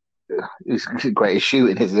greatest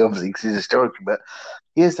shooting, is obviously because he's historical, but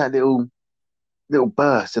he has that little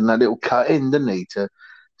burst and that little cut in, doesn't he, to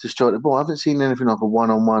strike the ball. I haven't seen anything like a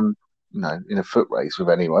one-on-one, in a foot race with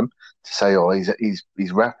anyone to say, oh, he's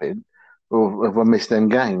rapid, or have I missed them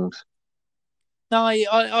games? No,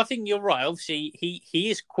 I think you're right. Obviously,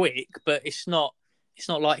 he is quick, but it's not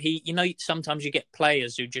like sometimes you get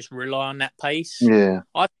players who just rely on that pace. Yeah.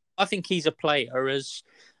 I think he's a player as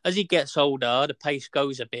he gets older, the pace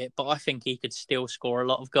goes a bit, but I think he could still score a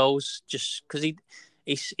lot of goals just because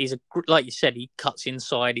he's like you said, he cuts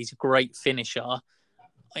inside. He's a great finisher.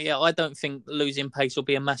 Yeah, I don't think losing pace will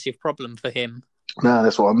be a massive problem for him. No,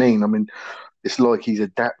 that's what I mean. I mean, it's like he's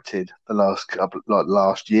adapted the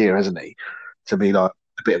last year, hasn't he, to be like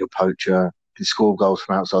a bit of a poacher. Can score goals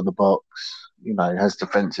from outside the box. Has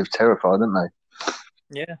defensive terrified, don't they?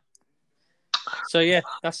 Yeah. So yeah,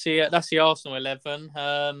 that's the Arsenal 11.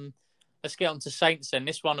 Let's get on to Saints then.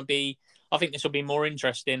 I think this will be more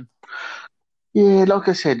interesting. Yeah, like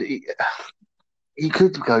I said, you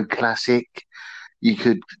could go classic. You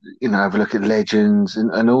could, have a look at legends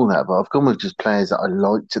and all that. But I've gone with just players that I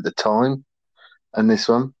liked at the time, and this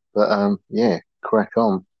one. But yeah, crack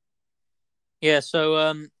on. Yeah.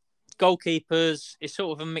 So goalkeepers, it's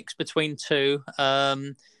sort of a mix between two.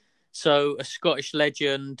 So a Scottish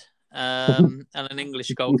legend and an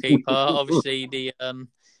English goalkeeper. Obviously,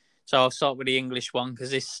 so I'll start with the English one because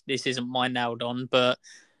this isn't my nailed on, but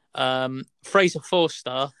Fraser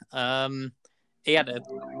Forster. He had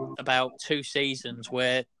about 2 seasons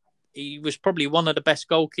where he was probably one of the best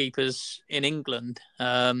goalkeepers in England.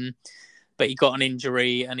 But he got an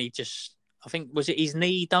injury and I think, was it his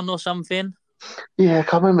knee done or something? Yeah, I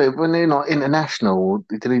can't remember when they're not international.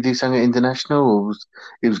 Did he do something international, or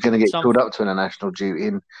he was going to get called up to international duty?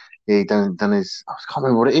 And he done his. I can't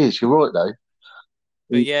remember what it is. You're right though.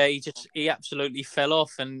 But yeah, he absolutely fell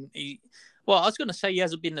off, and I was going to say he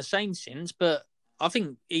hasn't been the same since, but I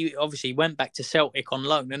think he obviously went back to Celtic on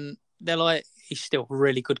loan, and they're like, he's still a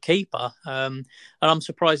really good keeper. And I'm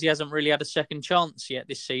surprised he hasn't really had a second chance yet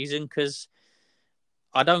this season because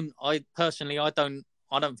I don't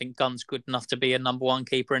think Gunn's good enough to be a number one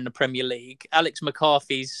keeper in the Premier League. Alex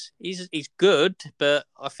McCarthy's he's good, but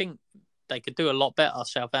I think they could do a lot better,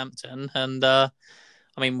 Southampton. And I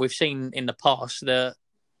mean, we've seen in the past that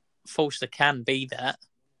Forster can be that.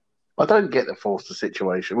 I don't get the Forster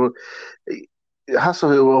situation. Well,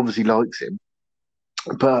 Hasselhoff obviously likes him,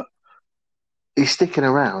 but he's sticking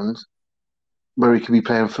around where he could be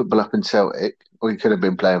playing football up in Celtic, or he could have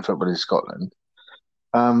been playing football in Scotland.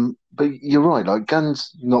 But you're right, like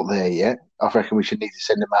Gunn's not there yet. I reckon we should need to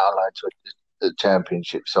send him out alone to a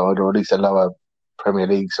Championship side, or at least a lower Premier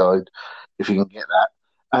League side, if you can get that.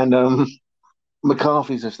 And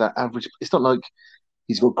McCarthy's just that average. It's not like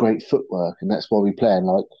he's got great footwork, and that's why we play him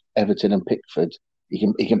like Everton and Pickford. He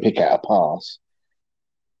can pick out a pass.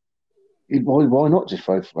 Why not just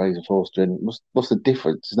throw Fraser Forster in? What's the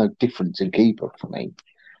difference? There's no difference in keeper for me.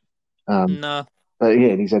 No. But yeah,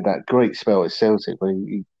 and he's had that great spell at Celtic where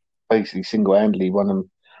he basically single-handedly won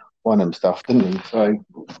them stuff, didn't he? So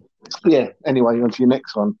yeah. Anyway, on to your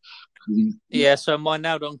next one. Yeah, so my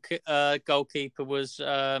nailed on goalkeeper was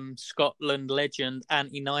Scotland legend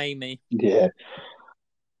Antti Niemi. Yeah,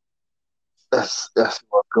 that's what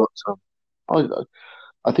I've got. So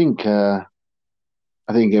I think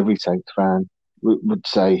every Saints fan would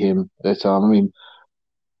say him at the time. I mean,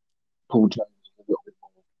 Paul Jones is a little bit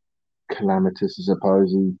more calamitous, I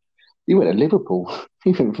suppose. He went to Liverpool.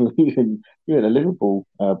 He went to Liverpool.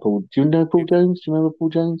 Paul, do you know Paul Jones? Do you remember Paul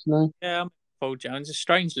Jones? No. Yeah, Paul Jones. A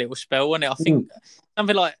strange little spell, wasn't it? I think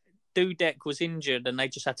something like Dudek was injured, and they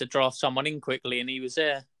just had to draft someone in quickly, and he was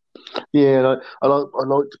there. Yeah, I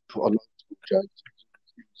liked Paul Jones.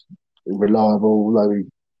 Reliable, although he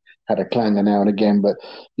had a clanger now and again. But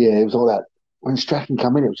yeah, it was all that when Strachan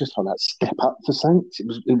came in, it was just like that step up for Saints. It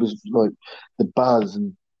was like the buzz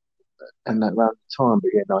and that round the time.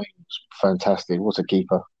 But yeah, no, he was fantastic. What a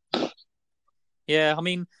keeper! Yeah, I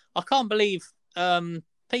mean, I can't believe some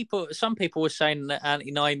people were saying that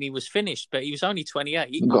Antti Niemi was finished, but he was only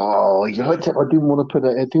 28. Oh, I didn't want to put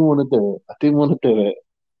it. I didn't want to do it. I didn't want to do it.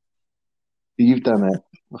 But you've done it.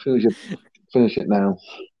 I feel we should finish it now.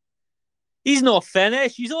 He's not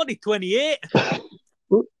finished. He's only 28.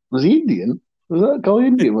 Was he Indian? Was that guy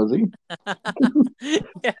Indian, was he?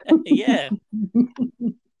 yeah.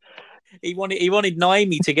 He wanted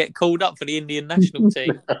Niemi to get called up for the Indian national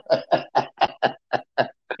team.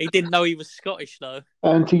 He didn't know he was Scottish though.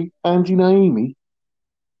 Antti Niemi.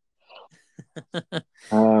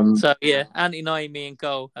 So yeah, Antti Niemi in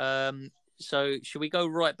goal. So should we go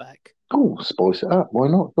right back? Oh, spice it up. Why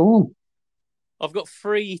not? Go on. I've got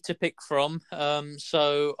 3 to pick from.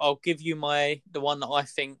 So I'll give you the one that I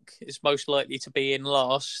think is most likely to be in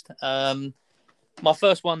last. My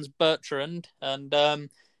first one's Bertrand, and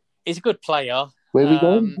he's a good player. Where are we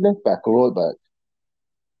going? Left back or right back?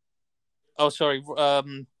 Oh, sorry.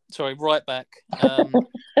 Right back.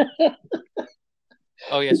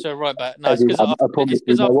 Oh yeah, so right back. No, it's because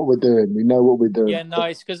we know what we're doing. We know what we're doing. Yeah, no,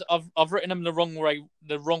 it's because I've written them the wrong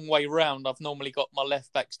way round. I've normally got my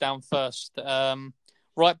left backs down first.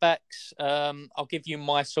 Right backs. I'll give you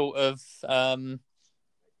my sort of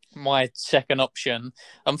my second option.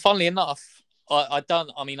 And funnily enough, I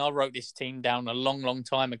wrote this team down a long, long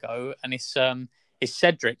time ago, and it's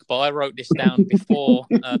Cedric, but I wrote this down before.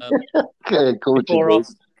 Of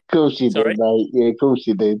course you did, mate. Yeah, of course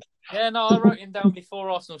you did. Yeah, no, I wrote him down before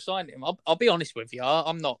Arsenal signed him. I'll be honest with you.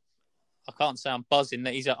 I can't say I'm buzzing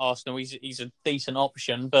that he's at Arsenal. He's a decent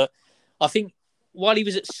option, but I think while he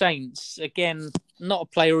was at Saints, again, not a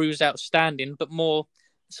player who was outstanding, but more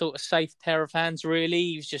sort of safe pair of hands. Really,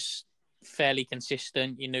 he was just fairly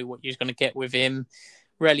consistent. You knew what you was going to get with him.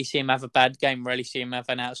 Rarely see him have a bad game. Rarely see him have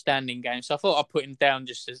an outstanding game. So I thought I'd put him down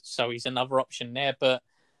so he's another option there. But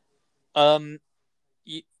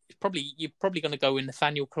you're probably going to go with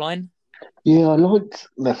Nathaniel Klein. Yeah, I liked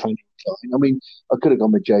Nathaniel Klein. I mean, I could have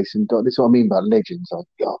gone with Jason Dodd. That's what I mean about legends. Like,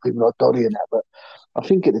 people like Doddy and that. But I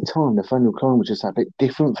think at the time, Nathaniel Klein was just a bit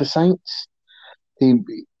different for Saints. He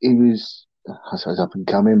he was, I suppose, up and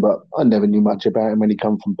coming, but I never knew much about him when he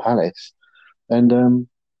come from Palace. And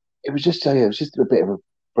it was just a bit of a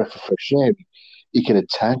breath of fresh air. He could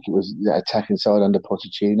attack. It was that attacking side under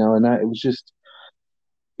Pochettino and that. It was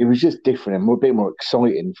just different and a bit more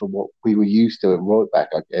exciting from what we were used to at right back,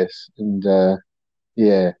 I guess. And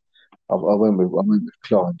yeah, I went with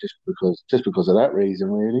Klein just because of that reason,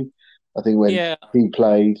 really. I think when Yeah, he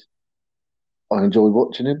played, I enjoyed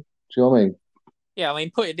watching him. Do you know what I mean? yeah. I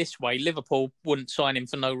mean, put it this way: Liverpool wouldn't sign him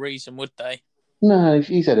for no reason, would they? No,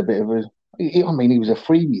 he's had a bit of a. I mean, he was a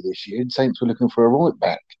freebie this year, and Saints were looking for a right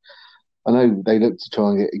back. I know they looked to try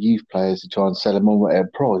and get youth players to try and sell them on at a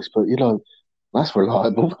price, but that's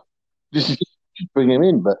reliable. Just bring him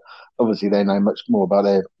in. But obviously, they know much more about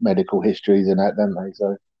their medical histories and that, don't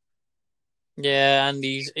they? Yeah, and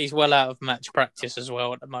he's well out of match practice as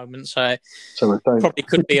well at the moment, so So we're saying, probably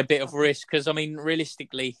could be a bit of risk because I mean,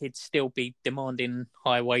 realistically, he'd still be demanding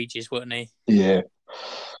high wages, wouldn't he? yeah,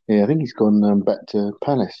 yeah. I think he's gone back to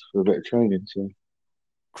Palace for a bit of training. So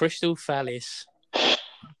Crystal Palace.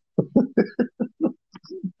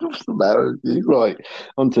 what's the matter? Right,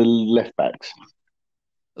 on to left backs.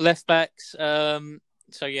 Left backs.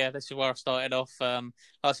 So yeah, this is where I started off. Like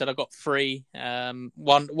I said, I got three.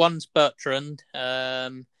 One's Bertrand,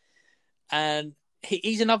 and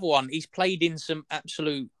he's another one. He's played in some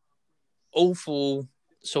absolute awful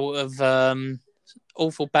sort of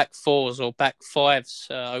awful back fours or back fives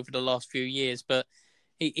over the last few years, but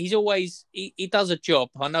he's always he does a job.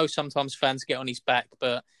 I know sometimes fans get on his back,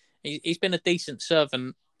 but he's been a decent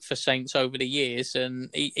servant for Saints over the years, and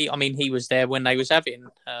I mean, he was there when they was having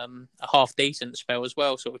a half decent spell as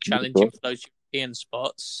well, sort of challenging for those European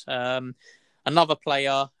spots. Another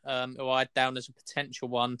player who I had down as a potential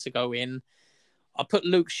one to go in, I put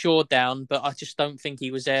Luke Shaw down, but I just don't think he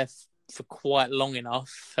was there for quite long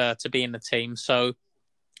enough to be in the team. So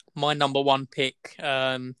my number one pick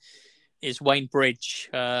is Wayne Bridge.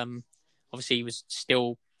 Obviously, he was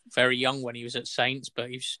still very young when he was at Saints, but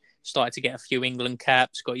he's started to get a few England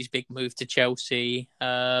caps, got his big move to Chelsea.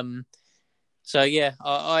 So, yeah,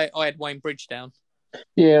 I had Wayne Bridge down.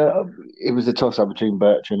 Yeah, it was a toss up between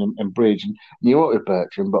Bertrand and Bridge. And you're right with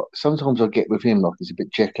Bertrand, but sometimes I get with him like he's a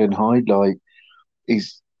bit Jekyll and Hyde. Like,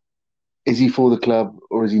 is is he for the club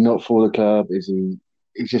or is he not for the club? He's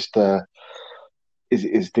just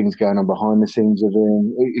is things going on behind the scenes of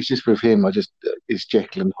him? It's just with him. It's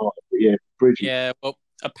Jekyll and Hyde. But yeah, Bridge. Yeah, well,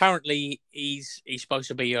 apparently he's supposed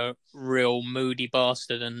to be a real moody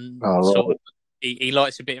bastard and Oh, sort right. of he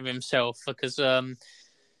likes a bit of himself because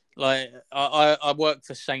like I worked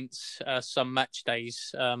for Saints some match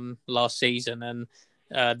days last season, and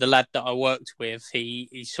the lad that I worked with,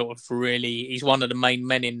 he's sort of really he's one of the main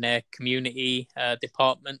men in their community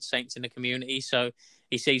department, Saints in the community. So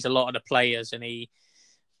he sees a lot of the players, and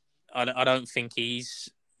I don't think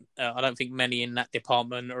I don't think many in that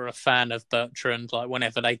department are a fan of Bertrand. Like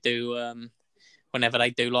whenever they do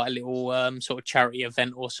like a little sort of charity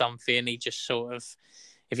event or something, he just sort of,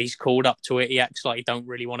 if he's called up to it, he acts like he don't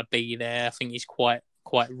really want to be there. I think he's quite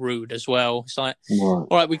rude as well. It's like, Right. all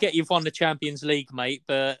right, we get you've won the Champions League, mate,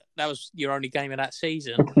 but that was your only game of that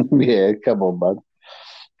season. Yeah, come on, bud.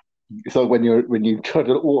 It's like when you try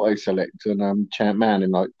to auto select on Champ Man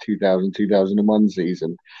in like 2001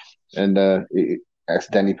 season, and it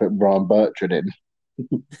accidentally put Brian Bertrand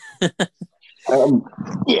in. Um,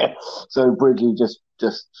 yeah. So Bridgie just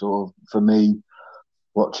sort of for me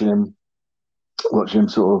watching him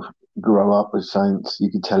sort of grow up with Saints, you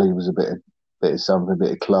could tell he was a bit of something, a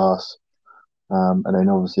bit of class. And then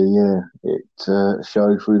obviously, yeah, it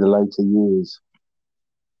showed through the later years.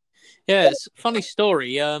 Yeah, it's a funny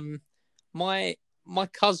story. My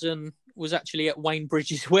cousin was actually at Wayne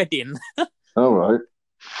Bridges' wedding. All right.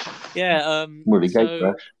 Yeah. Really gate So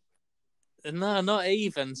crash. no, not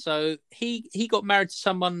even. So he got married to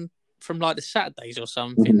someone from like the Saturdays or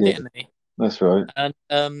something, Yeah, didn't he? that's right.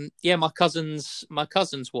 And yeah, my cousin's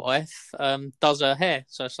wife does her hair,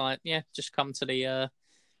 so it's like, yeah, just come to the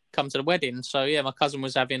wedding. So yeah, my cousin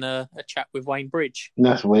was having a chat with Wayne Bridge.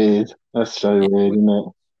 That's weird. That's so Yeah, weird, isn't it?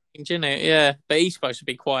 isn't it? Yeah, but he's supposed to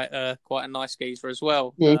be quite a nice geezer as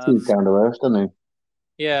well. Yeah, he seems down to earth, doesn't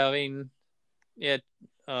he? Yeah, I mean, yeah.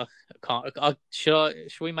 I can't. Should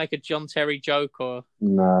we make a John Terry joke or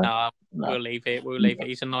No, no? no. We'll leave it. We'll leave it.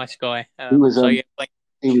 He's a nice guy. He was So yeah, like,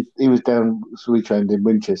 he was down. So we trained in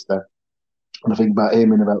Winchester, and I think about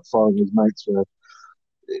him and about five of his mates were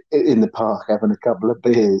in the park having a couple of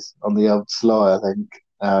beers on the old sly, I think.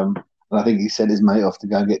 And I think he sent his mate off to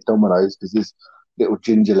go and get Domino's because this little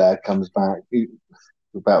ginger lad comes back.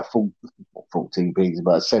 About 14 pizzas,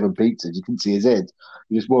 about 7 pizzas. You couldn't see his head.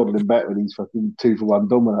 He just waddling back with these fucking 2 for 1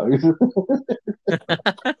 Domino's.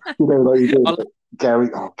 Like you do.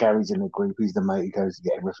 Gary's in the group. He's the mate. He goes to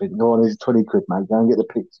get everything. Go on, here's 20 quid, mate. Go and get the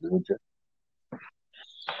pizzas, would you? But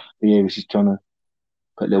yeah, he was just trying to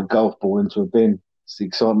put a little golf ball into a bin. It's the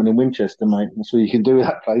excitement in Winchester, mate. That's what you can do with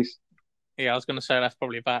that place. Yeah, I was going to say that's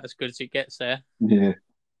probably about as good as it gets there. Yeah.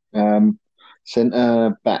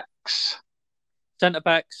 Centre backs. Centre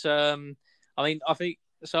backs. I think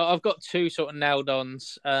so. I've got two sort of nailed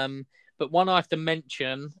ons. But one I have to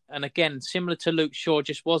mention, and again, similar to Luke Shaw,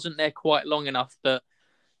 just wasn't there quite long enough. But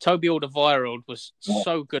Toby Alderweireld was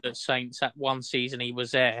so good at Saints that one season he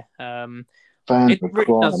was there. Fans were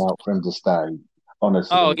crying out for him to stay,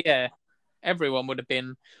 honestly. Oh, yeah. Everyone would have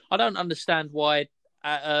been. I don't understand why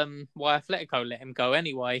Atletico let him go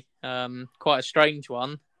anyway. Quite a strange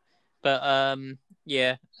one. But,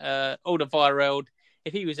 Alderweireld,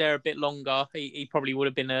 if he was there a bit longer, he probably would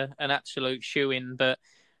have been an absolute shoo-in. But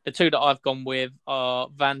the two that I've gone with are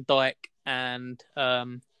Van Dijk and,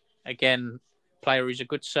 again, player who's a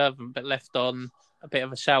good servant but left on a bit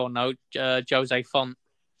of a sour note, Jose Font.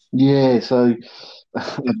 Yeah, so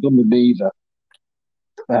I've gone with neither.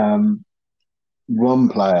 One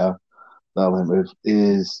player that I went with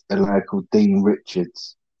is a lad called Dean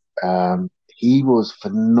Richards. He was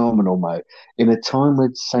phenomenal, mate. In a time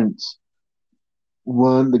when Saints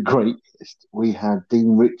weren't the greatest, we had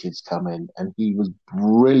Dean Richards come in, and he was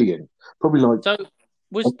brilliant. Probably like. So,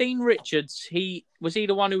 was Dean Richards? Was he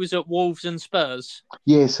the one who was at Wolves and Spurs?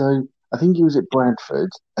 Yeah, so I think he was at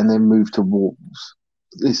Bradford and then moved to Wolves.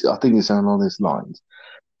 I think it's along these lines,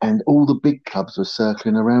 and all the big clubs were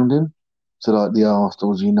circling around him. So like the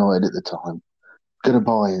Arsenal, United at the time, going to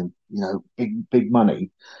buy him, big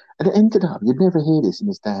money. And it ended up, you'd never hear this in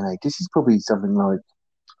this day and age. This is probably something like,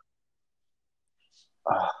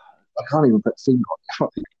 I can't even put a finger on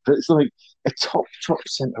it, but it's like a top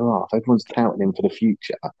centre half. Everyone's touting him for the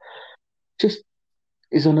future. Just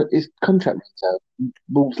is on his contract.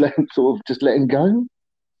 Wolves let him just let him go.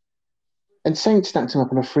 And Saints stacked him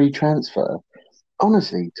up on a free transfer.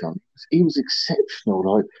 Honestly, Tom, he was exceptional.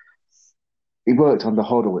 Like, he worked under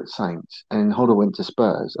Hoddle at Saints, and Hoddle went to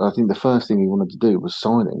Spurs. I think the first thing he wanted to do was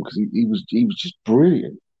sign him because he was just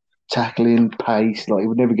brilliant, tackling, pace. Like, he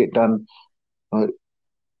would never get done like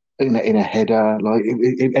in a header, like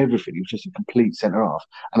everything. He was just a complete centre half,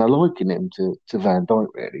 and I liken him to Van Dijk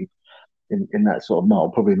really in that sort of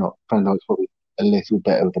mold. Probably not. Van Dijk's probably a little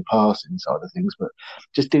better with the passing side of things, but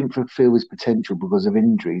just didn't fulfil his potential because of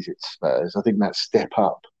injuries at Spurs. I think that step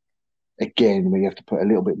up again, where you have to put a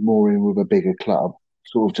little bit more in with a bigger club,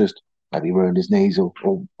 sort of just maybe ruined his knees or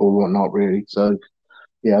whatnot, really. So,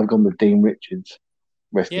 yeah, I've gone with Dean Richards.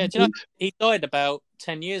 He died about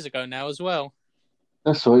 10 years ago now as well.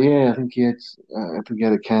 That's right, yeah. I think he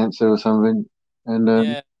had a cancer or something and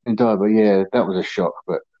died. But yeah, that was a shock.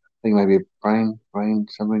 But I think maybe a brain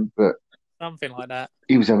something. But something like that.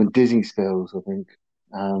 He was having dizzy spells, I think.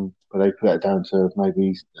 But they put that down to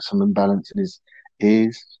maybe some imbalance in his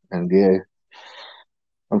ears. And yeah,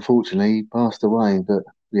 unfortunately, he passed away. But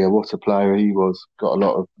yeah, what a player he was. Got a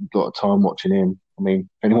lot of time watching him. I mean,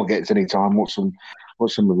 if anyone gets any time, watch some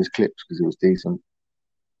of his clips because it was decent.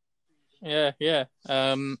 Yeah.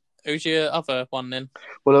 Who's your other one then?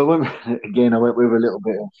 Well, I went with a little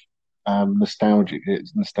bit of nostalgia.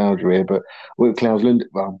 It's nostalgia here, but with Klaus Lund.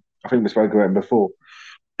 Well, I think we spoke about him before.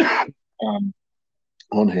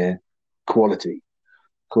 On here, quality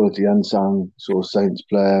unsung sort of Saints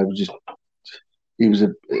player. He was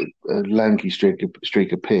a lanky streak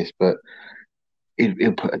of piss, but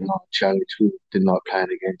he'll put in a challenge. We didn't like playing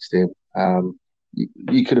against him.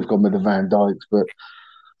 You could have gone with the Van Dijks, but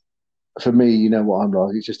for me, you know what I'm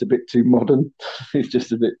like. It's just a bit too modern. It's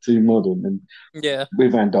just a bit too modern. And yeah,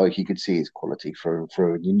 with Van Dijk, you could see his quality through and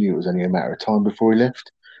through, and you knew it was only a matter of time before he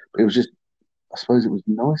left. But it was just, I suppose, it was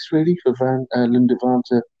nice really for Lindelof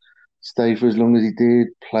to stay for as long as he did,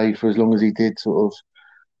 play for as long as he did. Sort of,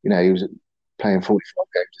 he was playing 45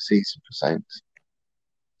 games a season for Saints,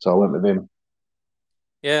 so I went with him.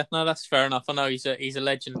 Yeah, no, that's fair enough. I know he's a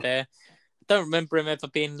legend there. I don't remember him ever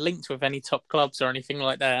being linked with any top clubs or anything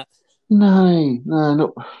like that. No,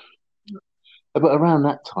 not. But around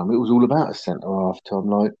that time, it was all about a centre half. Tom,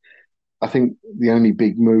 like, I think the only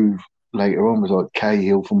big move later on was like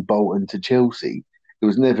Cahill from Bolton to Chelsea. It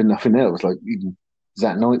was never nothing else. Like, even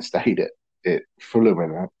Zach Knight stayed at Fulham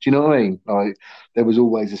and that. Do you know what I mean? Like, there was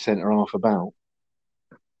always a centre half about.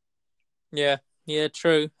 Yeah, Yeah,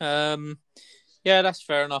 true. Yeah, that's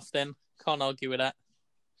fair enough then. Can't argue with that.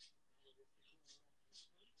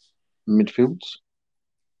 Midfields.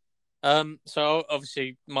 So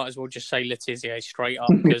obviously might as well just say Letizia straight up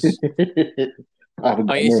because I haven't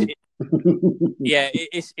I got mean, it's him in. yeah,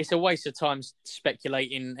 it's a waste of time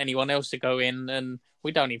speculating anyone else to go in, and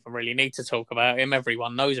we don't even really need to talk about him.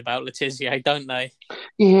 Everyone knows about Letizia, don't they?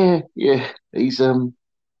 Yeah, yeah. He's a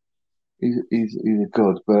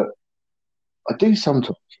god, but I do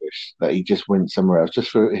sometimes wish that he just went somewhere else, just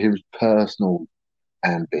for his personal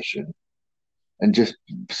ambition, and just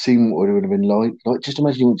seeing what it would have been like. Like, just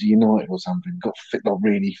imagine he went to United or something, got fit, like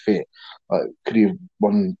really fit. Like, could he have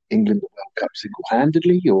won England the World Cup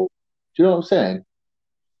single-handedly? Or do you know what I'm saying?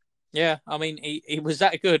 Yeah, I mean, he was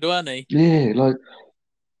that good, weren't he? Yeah, like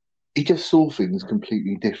he just saw things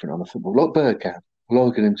completely different on the football, like Bergkamp. I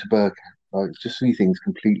liken him to Bergkamp. Like, just see things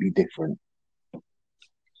completely different.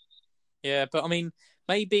 Yeah, but I mean,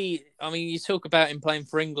 maybe I mean you talk about him playing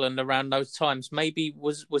for England around those times. Maybe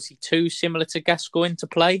was he too similar to Gascoigne to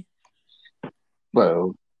play?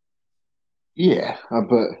 Well, yeah,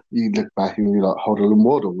 but you look back and you're like Hoddle and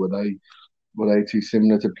Waddle. Were they too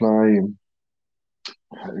similar to play? And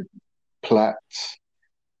Platt.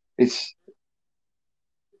 It's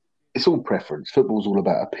it's all preference. Football's all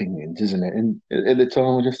about opinions, isn't it? And at the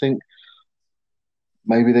time, I just think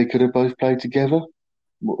maybe they could have both played together.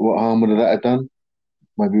 What harm would that have done?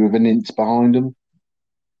 Maybe with an inch behind them.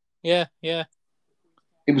 Yeah, yeah,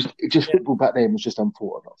 It just yeah, football back then was just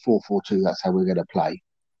unfortunate. Like 4-4-2. That's how we're going to play.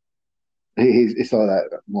 It's like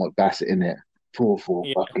that Mike Bassett in it. 4-4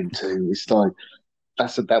 yeah, fucking two. It's like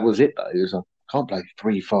that was it though. It was like can't play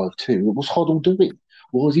 3-5-2. What's Hoddle doing?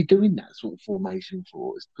 What was he doing that sort of formation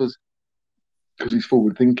for? It's because he's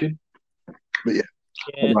forward thinking. But yeah,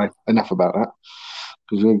 yeah. anyway, enough about that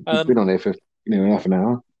because we've Um, been on here for half an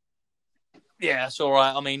hour. yeah, it's all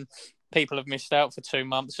right. I mean, people have missed out for 2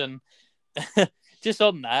 months, and just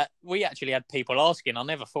on that, we actually had people asking. I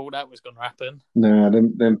never thought that was going to happen. No,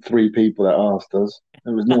 them three people that asked us, it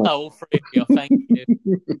was All three of you, thank you.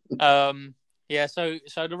 nice. Yeah, so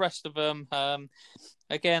the rest of them,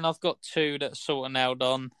 again, I've got two that are sort of nailed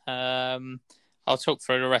on. I'll talk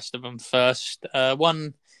through the rest of them first.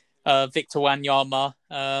 One, Victor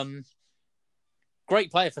Wanyama,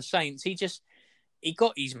 great player for Saints. He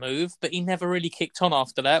got his move, but he never really kicked on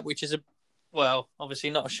after that, which is obviously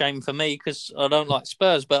not a shame for me because I don't like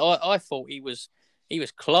Spurs, but I thought he was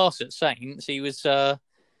class at Saints. He was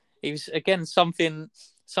again something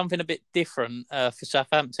a bit different for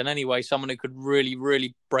Southampton anyway. Someone who could really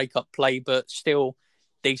really break up play, but still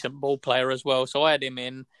decent ball player as well. So I had him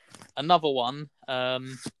in. Another one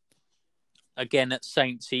again at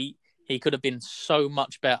Saints. He could have been so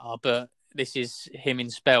much better, but this is him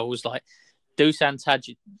in spells like Dusan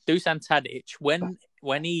Tadic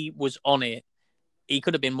when he was on it, he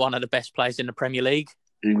could have been one of the best players in the Premier League.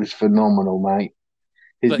 He was phenomenal, mate.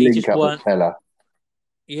 His But he link just up with weren't. Fella.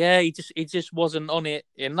 Yeah, he just wasn't on it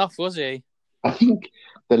enough, was he? I think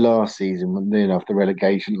the last season, when near enough the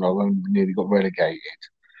relegation, like when we nearly got relegated,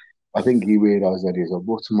 I think he realised that he's like,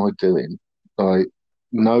 what am I doing? Like,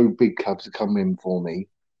 no big clubs are coming in for me.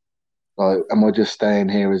 Like, am I just staying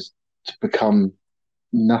here as to become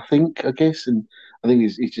nothing? I guess, and I think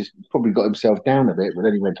he's just probably got himself down a bit. But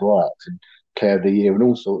then he went to Ajax and Player of the Year and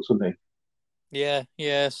all sorts, wasn't Yeah,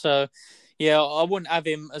 yeah. So, yeah, I wouldn't have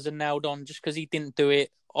him as a nailed on just because he didn't do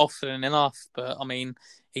it often enough. But I mean,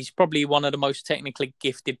 he's probably one of the most technically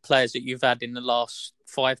gifted players that you've had in the last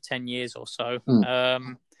 5, 10 years or so. he?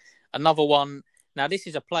 Mm. Another one. Now, this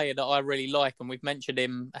is a player that I really like, and we've mentioned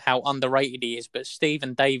him how underrated he is. But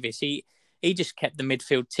Stephen Davis, he just kept the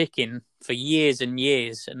midfield ticking for years and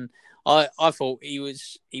years, and I thought he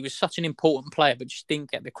was such an important player, but just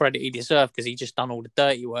didn't get the credit he deserved because he just done all the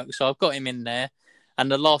dirty work. So I've got him in there. And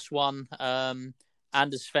the last one,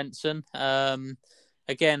 Anders Svensson.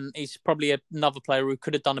 Again, he's probably another player who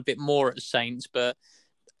could have done a bit more at Saints, but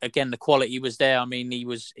again, the quality was there. I mean, he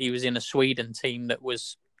was in a Sweden team that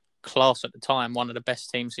was class at the time, one of the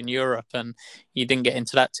best teams in Europe, and you didn't get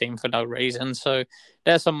into that team for no reason. So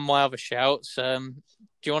there's some of my other shouts.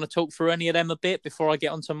 Do you want to talk through any of them a bit before I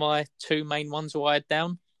get onto my two main ones who I had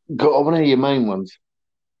down? Got one of your main ones.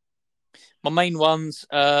 My main ones,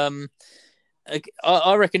 I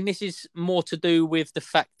reckon this is more to do with the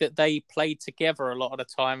fact that they played together a lot of the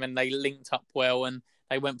time and they linked up well and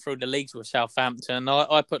they went through the leagues with Southampton.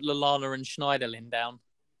 I put Lallana and Schneiderlin down.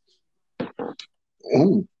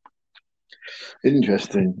 Ooh,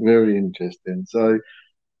 interesting, very interesting. So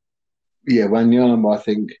yeah, Wanyama, I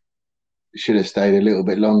think should have stayed a little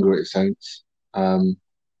bit longer at Saints. Again,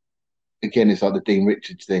 it's like the Dean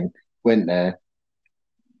Richards thing. Went there,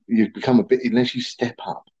 you become a bit, unless you step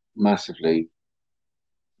up massively,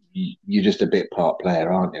 you're just a bit part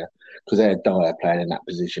player, aren't you? Because they're Dyer playing in that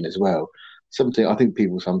position as well. Something I think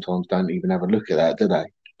people sometimes don't even have a look at that, do they?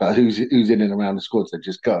 But who's in and around the squads, they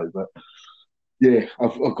just go. But yeah,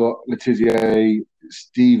 I've got Letizia,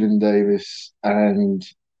 Stephen Davis, and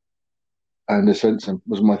Anders Svensson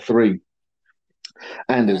was my three.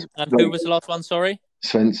 Anders And who was the last one? Sorry.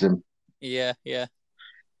 Svensson. Yeah, yeah.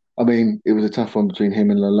 I mean, it was a tough one between him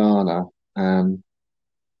and Lallana.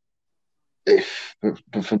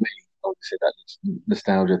 But for me, obviously, that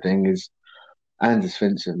nostalgia thing is Anders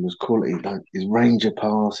Svensson was quality. Like his range of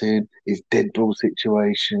passing, his dead ball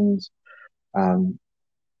situations. Um,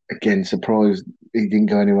 Again, surprised he didn't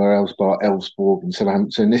go anywhere else but Elfsborg and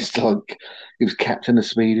Southampton. It's like he was captain of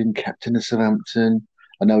Sweden, captain of Southampton.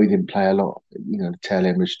 I know he didn't play a lot, the tail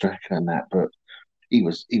end with Strachan and that, but he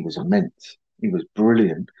was immense. He was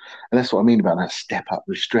brilliant, and that's what I mean about that step up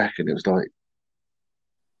with Strachan. It was like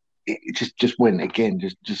it just went again,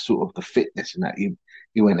 just sort of the fitness and that you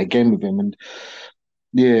went again with him, and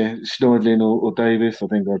yeah, Schneidlin or Davis. I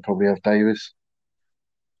think I'd probably have Davis.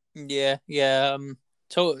 Yeah, yeah.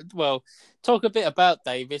 Talk a bit about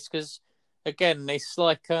Davis because again, it's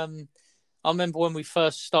like I remember when we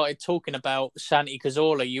first started talking about Santi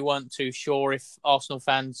Cazorla, you weren't too sure if Arsenal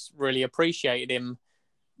fans really appreciated him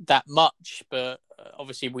that much, but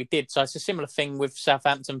obviously we did. So it's a similar thing with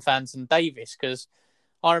Southampton fans and Davis because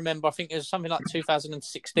I remember I think it was something like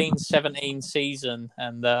 2016-17 season,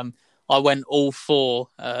 and I went all four.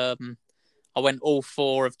 I went all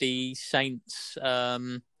four of the Saints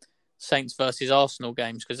versus Arsenal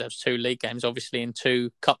games because there was two league games, obviously, and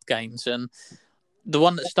two cup games. And the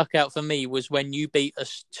one that stuck out for me was when you beat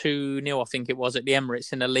us 2-0, I think it was, at the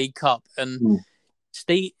Emirates in the League Cup. And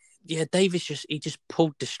Steve, Davis just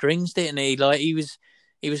pulled the strings, didn't he? Like he was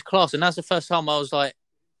class. And that's the first time I was like,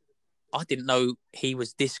 I didn't know he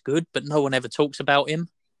was this good, but no one ever talks about him.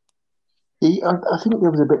 I think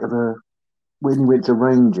there was a bit of a when he went to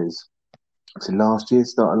Rangers. So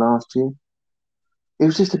start of last year, it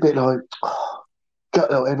was just a bit like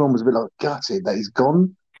everyone was a bit like gutted that he's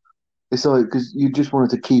gone. It's like because you just wanted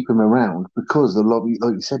to keep him around because like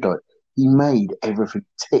you said, like he made everything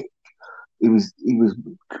tick. He was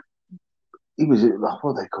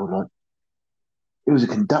what they call like it was a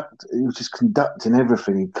conduct. He was just conducting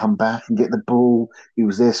everything. He'd come back and get the ball. He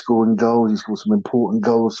was there scoring goals. He scored some important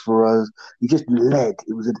goals for us. He just led.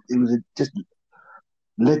 Just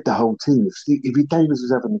led the whole team. If Davis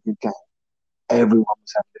was having a good game, everyone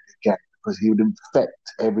was having a good game because he would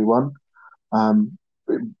infect everyone. Um,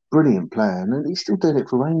 Brilliant player, and he's still doing it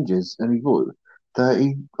for Rangers. And he's what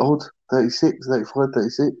 30 odd, 36, 35,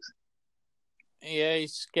 36. Yeah,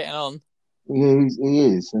 he's getting on. Yeah, he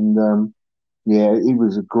is, and yeah, he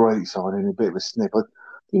was a great signing, a bit of a snip. I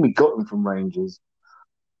think we got him from Rangers,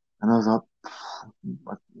 and I was like,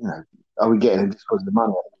 are we getting him just because of the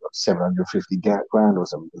money? I think we got 750 grand or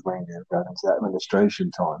something because Rangers going into that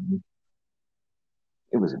administration time.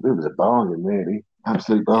 It was a bargain, really,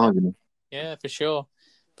 absolute bargain. Yeah, for sure,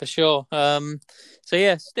 for sure. So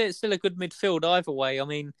yeah, still a good midfield either way. I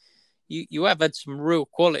mean, you have had some real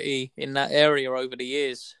quality in that area over the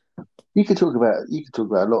years. You could talk about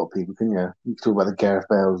a lot of people, can you? You could talk about the Gareth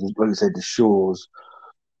Bales, like you said, the Shaws,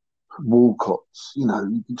 Walcotts. You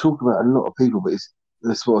can talk about a lot of people, but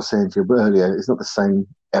that's what I was saying to you earlier. It's not the same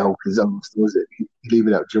elk as Arsenal, is it? You leave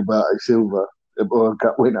it out Gilberto Silva, the World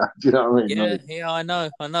Cup winner. Do you know what I mean? Yeah, I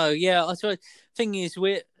know. Yeah, I suppose thing is,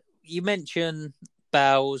 you mentioned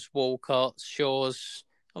Bowles, Walcott, Shaws.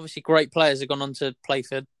 Obviously, great players have gone on to play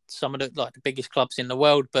for some of the biggest clubs in the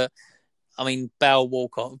world. But I mean, Bell,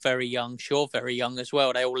 Walcott, very young. Shaw, very young as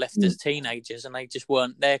well. They all left as teenagers, and they just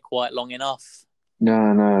weren't there quite long enough.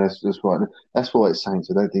 No, that's why it's saying.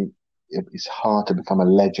 So I don't think it's hard to become a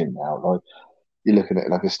legend now. Like you're looking at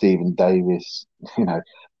like a Stephen Davis.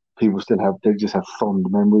 People they just have fond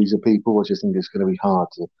memories of people. I just think it's going to be hard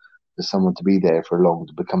for someone to be there for long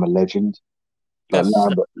to become a legend. Like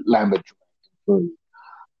Lambert through,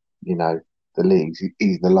 the leagues.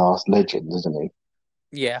 He's the last legend, isn't he?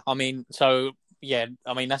 Yeah, I mean,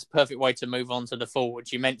 that's a perfect way to move on to the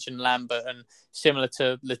forwards. You mentioned Lambert, and similar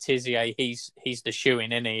to Letizia, he's the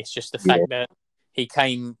shoe-in, isn't he? It's just the fact that he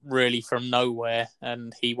came really from nowhere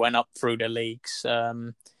and he went up through the leagues. I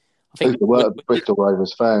think Bristol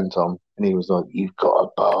Rovers fan, Tom, and he was like, "You've got a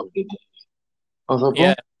bargain." I was like,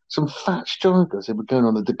 "What? Some fat strikers who were going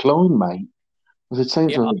on the decline, mate." I said,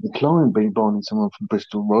 "Saints on the decline, being buying someone from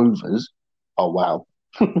Bristol Rovers." Oh wow!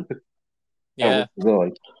 Yeah,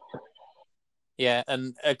 right. Yeah,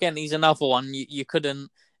 and again, he's another one you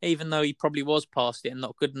couldn't, even though he probably was past it and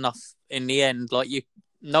not good enough in the end. Like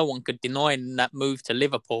no one could deny that move to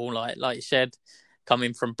Liverpool. Like you said,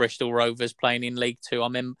 coming from Bristol Rovers, playing in League Two. I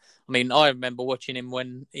remember watching him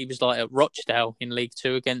when he was like at Rochdale in League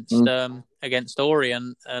Two against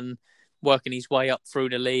Orient and working his way up through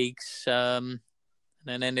the leagues, and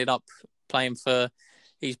then ended up playing for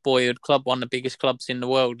his boyhood club, one of the biggest clubs in the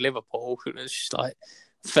world, Liverpool. It was just like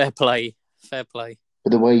fair play, fair play.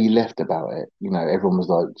 But the way he left about it, everyone was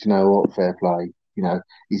like, "Do you know what? Fair play.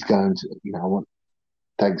 He's going to, I want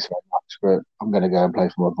thanks very much, but I'm going to go and play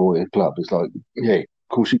for my boyhood club." It's like, yeah, of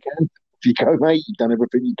course you can. If you go, mate, you've done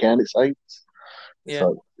everything you can. It's Saints.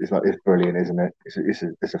 Yeah. It's brilliant, isn't it?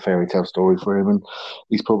 It's a fairy tale story for him, and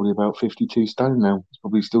he's probably about 52 stone now. He's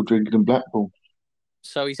probably still drinking in Blackpool.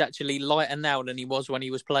 So he's actually lighter now than he was when he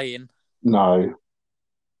was playing. No,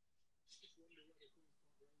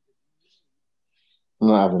 I'm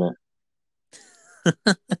not having it.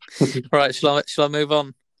 Right, shall I move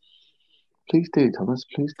on? Please do, Thomas.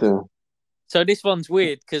 Please do. So this one's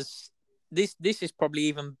weird because this is probably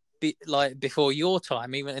even like before your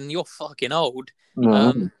time, even, and you're fucking old.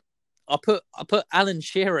 No, I put Alan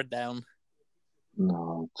Shearer down.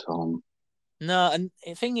 no, Tom. No, and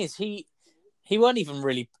the thing is, he weren't even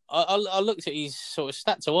really. I looked at his sort of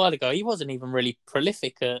stats a while ago. He wasn't even really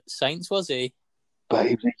prolific at Saints, was he? But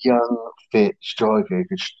he was a young, fit striker.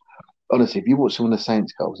 Honestly, if you watch some of the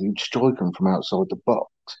Saints goals, he would strike them from outside the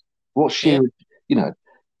box. What Yeah, Shearer, you know,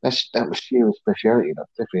 that was Shearer's speciality,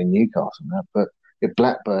 definitely in Newcastle and that. But at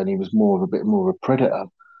Blackburn, he was a bit more of a predator.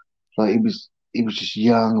 Like he was just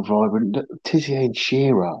young, vibrant. Tizier and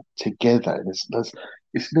Shearer together, it's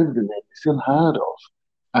never been it's unheard of.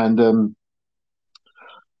 And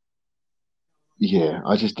yeah,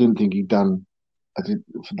 I just didn't think he'd done. I did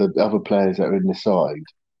for the other players that are in the side.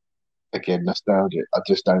 Again, nostalgic. I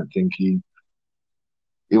just don't think he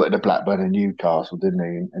went to Blackburn and Newcastle, didn't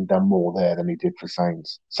he? And done more there than he did for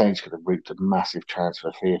Saints. Saints could have reaped a massive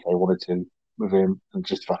transfer fee if they wanted to with him, and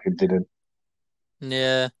just fucking didn't.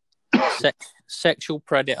 yeah. Sexual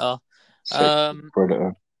predator. Sexual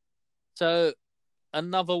predator. So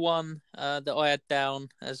another one that I had down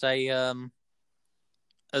as a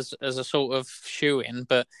as a sort of shoe in,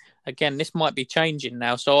 but again, this might be changing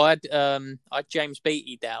now. So I had James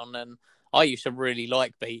Beattie down, and I used to really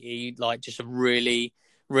like Beattie, like just a really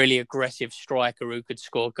aggressive striker who could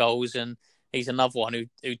score goals, and he's another one who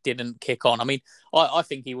didn't kick on. I mean, I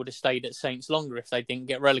think he would have stayed at Saints longer if they didn't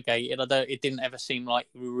get relegated. It didn't ever seem like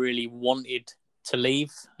he really wanted to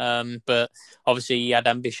leave, but obviously he had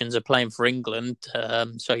ambitions of playing for England,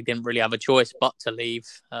 so he didn't really have a choice but to leave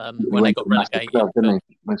when they got relegated. Club, didn't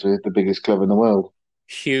he? Went to the biggest club in the world.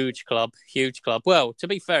 Huge club. Well, to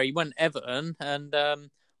be fair, he went Everton, and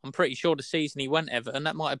I'm pretty sure the season he went Everton,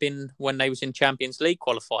 that might have been when they was in Champions League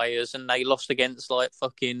qualifiers, and they lost against like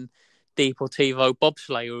fucking Deportivo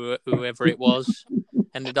Bobsleigh, whoever it was,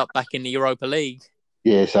 ended up back in the Europa League.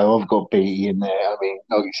 Yeah, so I've got Beattie in there. I mean,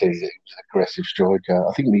 like you said, he was an aggressive striker.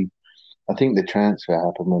 I think the transfer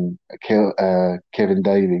happened when Kevin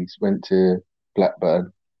Davies went to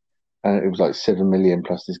Blackburn, and it was like 7 million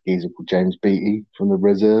plus this geezer called James Beattie from the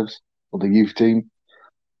reserves or the youth team,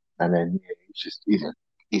 and then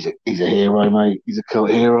he's a hero, mate. He's a cult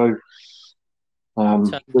hero.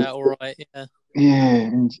 Turned out all right, yeah. Yeah,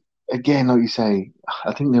 and again, like you say,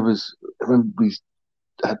 I think when we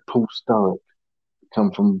had Paul Sturrock come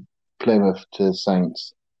from Plymouth to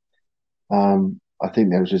Saints. I think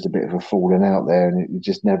there was just a bit of a falling out there, and it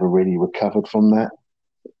just never really recovered from that.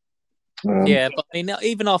 Yeah, but I mean,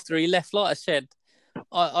 even after he left, like I said,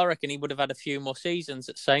 I reckon he would have had a few more seasons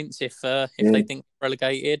at Saints if they didn't get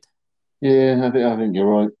relegated. Yeah, I think you're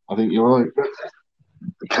right. I think you're right. But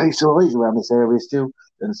the case always around this area still,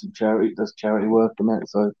 and some does charity work and that.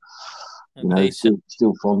 So Okay,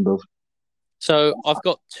 still fond of. So I've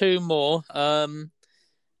got two more.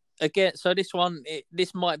 Again, so this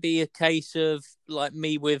might be a case of like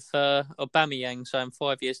me with Aubameyang. So in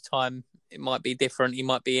 5 years' time, it might be different. He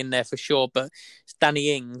might be in there for sure, but it's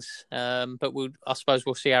Danny Ings. But I suppose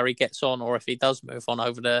we'll see how he gets on, or if he does move on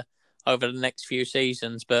over the next few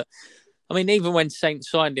seasons. But I mean, even when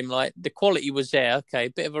Saints signed him, like the quality was there. Okay,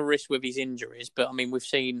 a bit of a risk with his injuries, but I mean, we've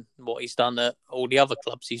seen what he's done at all the other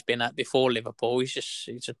clubs he's been at before Liverpool. He's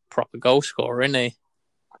a proper goal scorer, isn't he?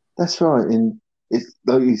 That's right. And it's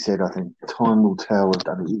like you said. I think time will tell with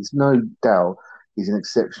Danny. It's no doubt he's an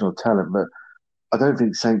exceptional talent, but I don't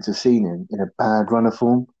think Saints have seen him in a bad run of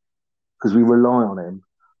form because we rely on him.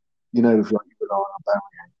 If like you rely on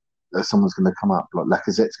Aubameyang, that someone's going to come up, like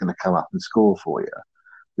Lacazette's going to come up and score for you.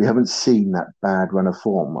 We haven't seen that bad run of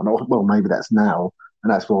form. And well, maybe that's now,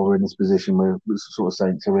 and that's why we're in this position where the sort of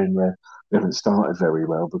Saints are in, where we haven't started very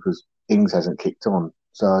well because Ings hasn't kicked on.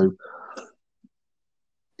 So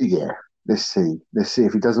yeah, let's see. Let's see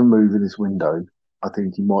if he doesn't move in this window. I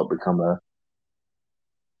think he might become a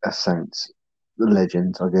Saints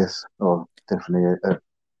legend, I guess, or definitely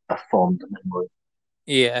a fond memory.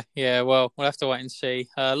 Yeah. Well, we'll have to wait and see.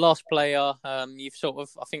 Last player, you've sort of,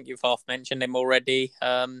 I think you've half mentioned him already.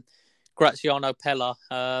 Graziano Pella,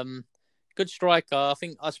 good striker.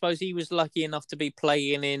 I suppose he was lucky enough to be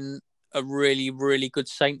playing in a really, really good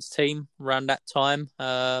Saints team around that time.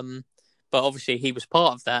 But obviously he was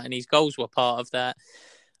part of that, and his goals were part of that.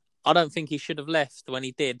 I don't think he should have left when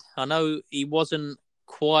he did. I know he wasn't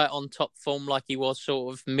quite on top form like he was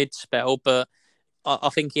sort of mid spell, but I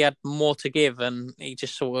think he had more to give, and he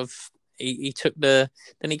just sort of he took the.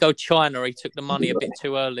 Then he go China. He took the money a bit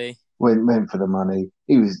too early. Went for the money.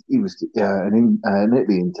 He was an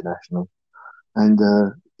Italy international, and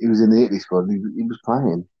he was in the Italy squad. He was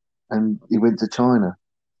playing, and he went to China.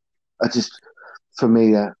 I just, for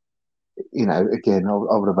me, again, I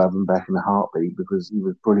would have had him back in a heartbeat because he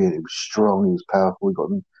was brilliant. He was strong. He was powerful. He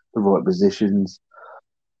got in the right positions.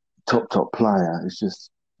 Top player. It's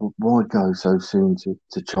just why go so soon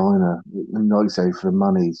to China? And like you say, for the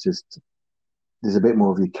money, it's just there's a bit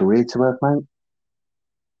more of your career to have, mate.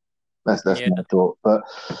 That's Yeah, my thought. But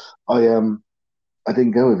I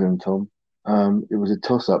didn't go with him, Tom. It was a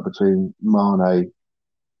toss up between Mane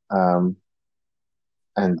um,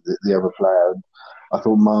 and the other player. I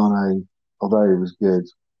thought Mane, although he was good,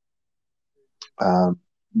 um,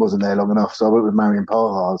 wasn't there long enough. So I went with Marian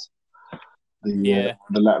Parhas, yeah,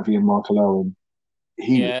 the Latvian Michael Owen.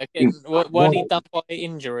 He, yeah. he Again, weren't he done by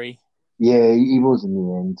injury? yeah, he was in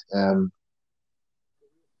the end.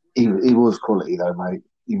 He was quality though, mate.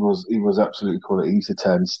 He was absolutely quality. He used to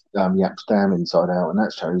turn Yap's dam inside out, and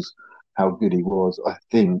that shows how good he was. I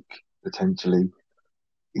think potentially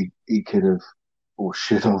he could have or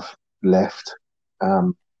should have left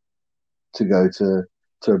um, to go to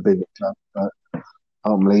a bigger club, but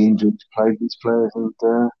ultimately injuries play these players, and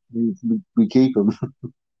we keep them.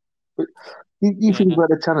 But you think Yeah, about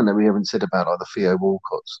the talent that we haven't said about, like the Theo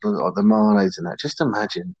Walcotts, like the Manes and that. Just yeah. I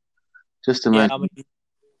imagine. mean, And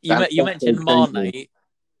you that's so mentioned Shankly. Mane.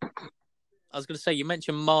 I was going to say you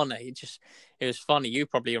mentioned Mane. It was funny. You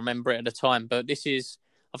probably remember it at the time, but this is.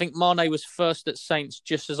 I think Mane was first at Saints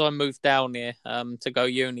just as I moved down here to go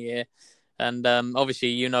uni here, and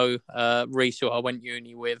obviously Reese, who I went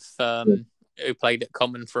uni with, who played at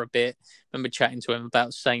Common for a bit. Remember chatting to him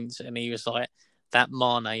about Saints, and he was like, "That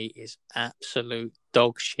Mane is absolute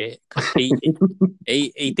dog shit," because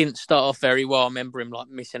he didn't start off very well. I remember him like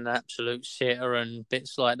missing an absolute sitter and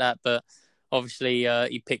bits like that, but obviously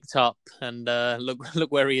he picked up and look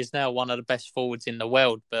where he is now, one of the best forwards in the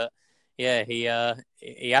world. But yeah, he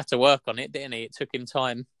had to work on it, didn't he? It took him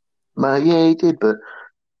time. Yeah, he did, but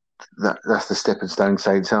that's the stepping stone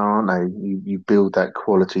Saints are, aren't they? You build that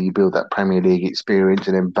quality, you build that Premier League experience,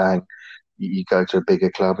 and then bang, you go to a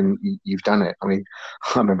bigger club and you've done it. I mean,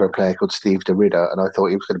 I remember a player called Steve de Ridder, and I thought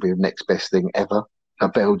he was going to be the next best thing ever. A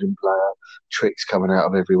Belgian player, tricks coming out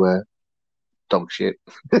of everywhere, dog shit.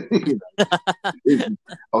 I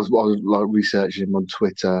was like researching him on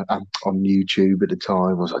Twitter, on YouTube at the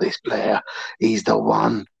time. I was like, this player, he's the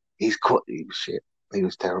one. He was shit. He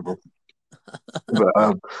was terrible.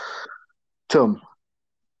 But Tom,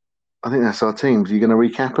 I think that's our teams. Are you going to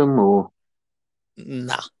recap them or?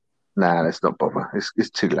 Nah, Nah, let's not bother. It's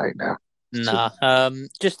too late now. It's too. nah.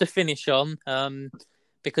 Just to finish on,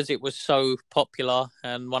 because it was so popular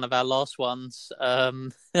and one of our last ones. Oh,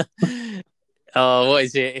 what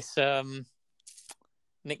is it? It's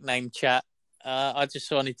nickname chat. I just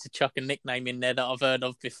wanted to chuck a nickname in there that I've heard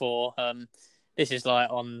of before. This is like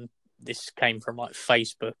on. This came from like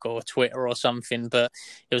Facebook or Twitter or something, but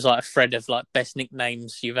it was like a thread of like best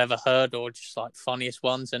nicknames you've ever heard or just like funniest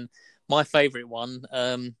ones. And my favourite one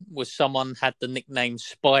was someone had the nickname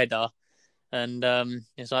Spider, and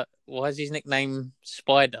it's like, why is his nickname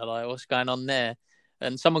Spider? Like, what's going on there?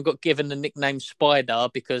 And someone got given the nickname Spider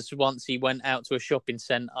because once he went out to a shopping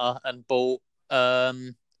centre and bought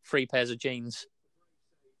 3 pairs of jeans.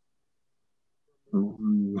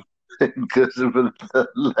 Because of the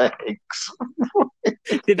legs.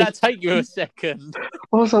 Did that take you a second?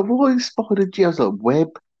 I was like, what is Spider G? I was like, web.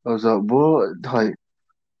 I was like, what? Like,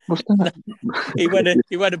 what's that? He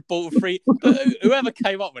went and bought three. But whoever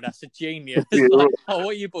came up with that's a genius. Yeah, Like, oh,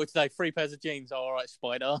 what you bought today? 3 pairs of jeans. Oh, all right,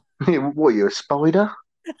 Spider. what are you, a spider?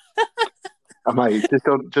 Mate,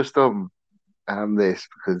 just on this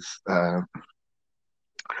because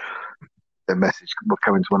the message was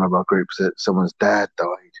coming to one of our groups that someone's dad died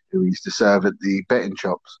who used to serve at the betting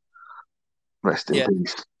shops. Rest in Yeah.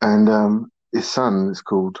 peace. And his son is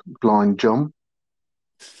called Blind John.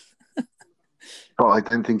 but I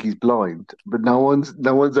don't think he's blind. But no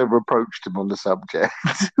one's ever approached him on the subject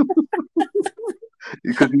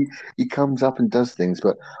because he comes up and does things.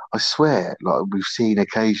 But I swear, like we've seen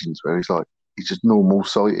occasions where he's just normal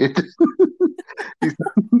sighted.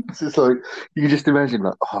 It's just like you just imagine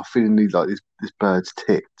like, oh, I'm feeling these like this bird's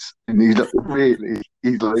tits, and he's like really,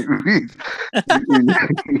 he's like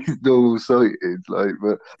he's normal sighted, like,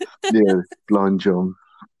 but yeah, blind John,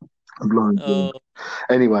 blind John. Oh,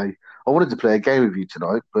 Anyway, I wanted to play a game with you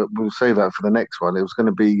tonight, but we'll save that for the next one. It was going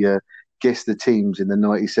to be guess the teams in the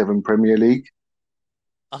 '97 Premier League.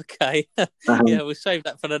 okay. Um, Yeah, we'll save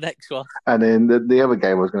that for the next one. and then the other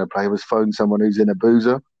game I was going to play was phone someone who's in a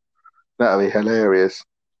boozer. That'd be hilarious.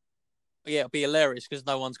 Yeah, it'll be hilarious because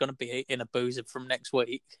no one's going to be in a boozer from next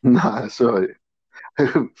week. Nah, that's right.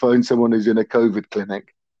 Phone someone who's in a COVID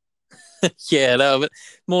clinic. Yeah, no, but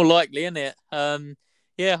more likely, isn't it?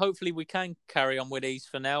 Yeah, hopefully we can carry on with these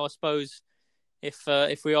for now. I suppose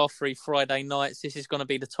if we are free Friday nights, this is going to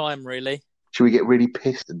be the time, really. Should we get really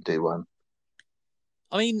pissed and do one?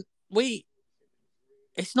 I mean,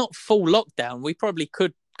 it's not full lockdown. We probably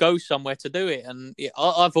could go somewhere to do it, and yeah,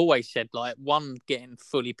 I've always said like one getting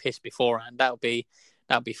fully pissed beforehand. That'll be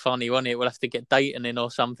funny, won't it? We'll have to get Dayton in or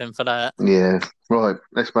something for that. Yeah, right.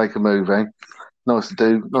 Let's make a move, eh? Nice to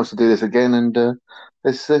do this again, and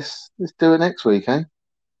let's do it next week, eh?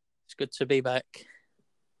 It's good to be back.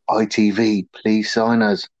 ITV, please sign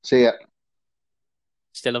us. See ya.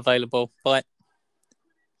 Still available. Bye.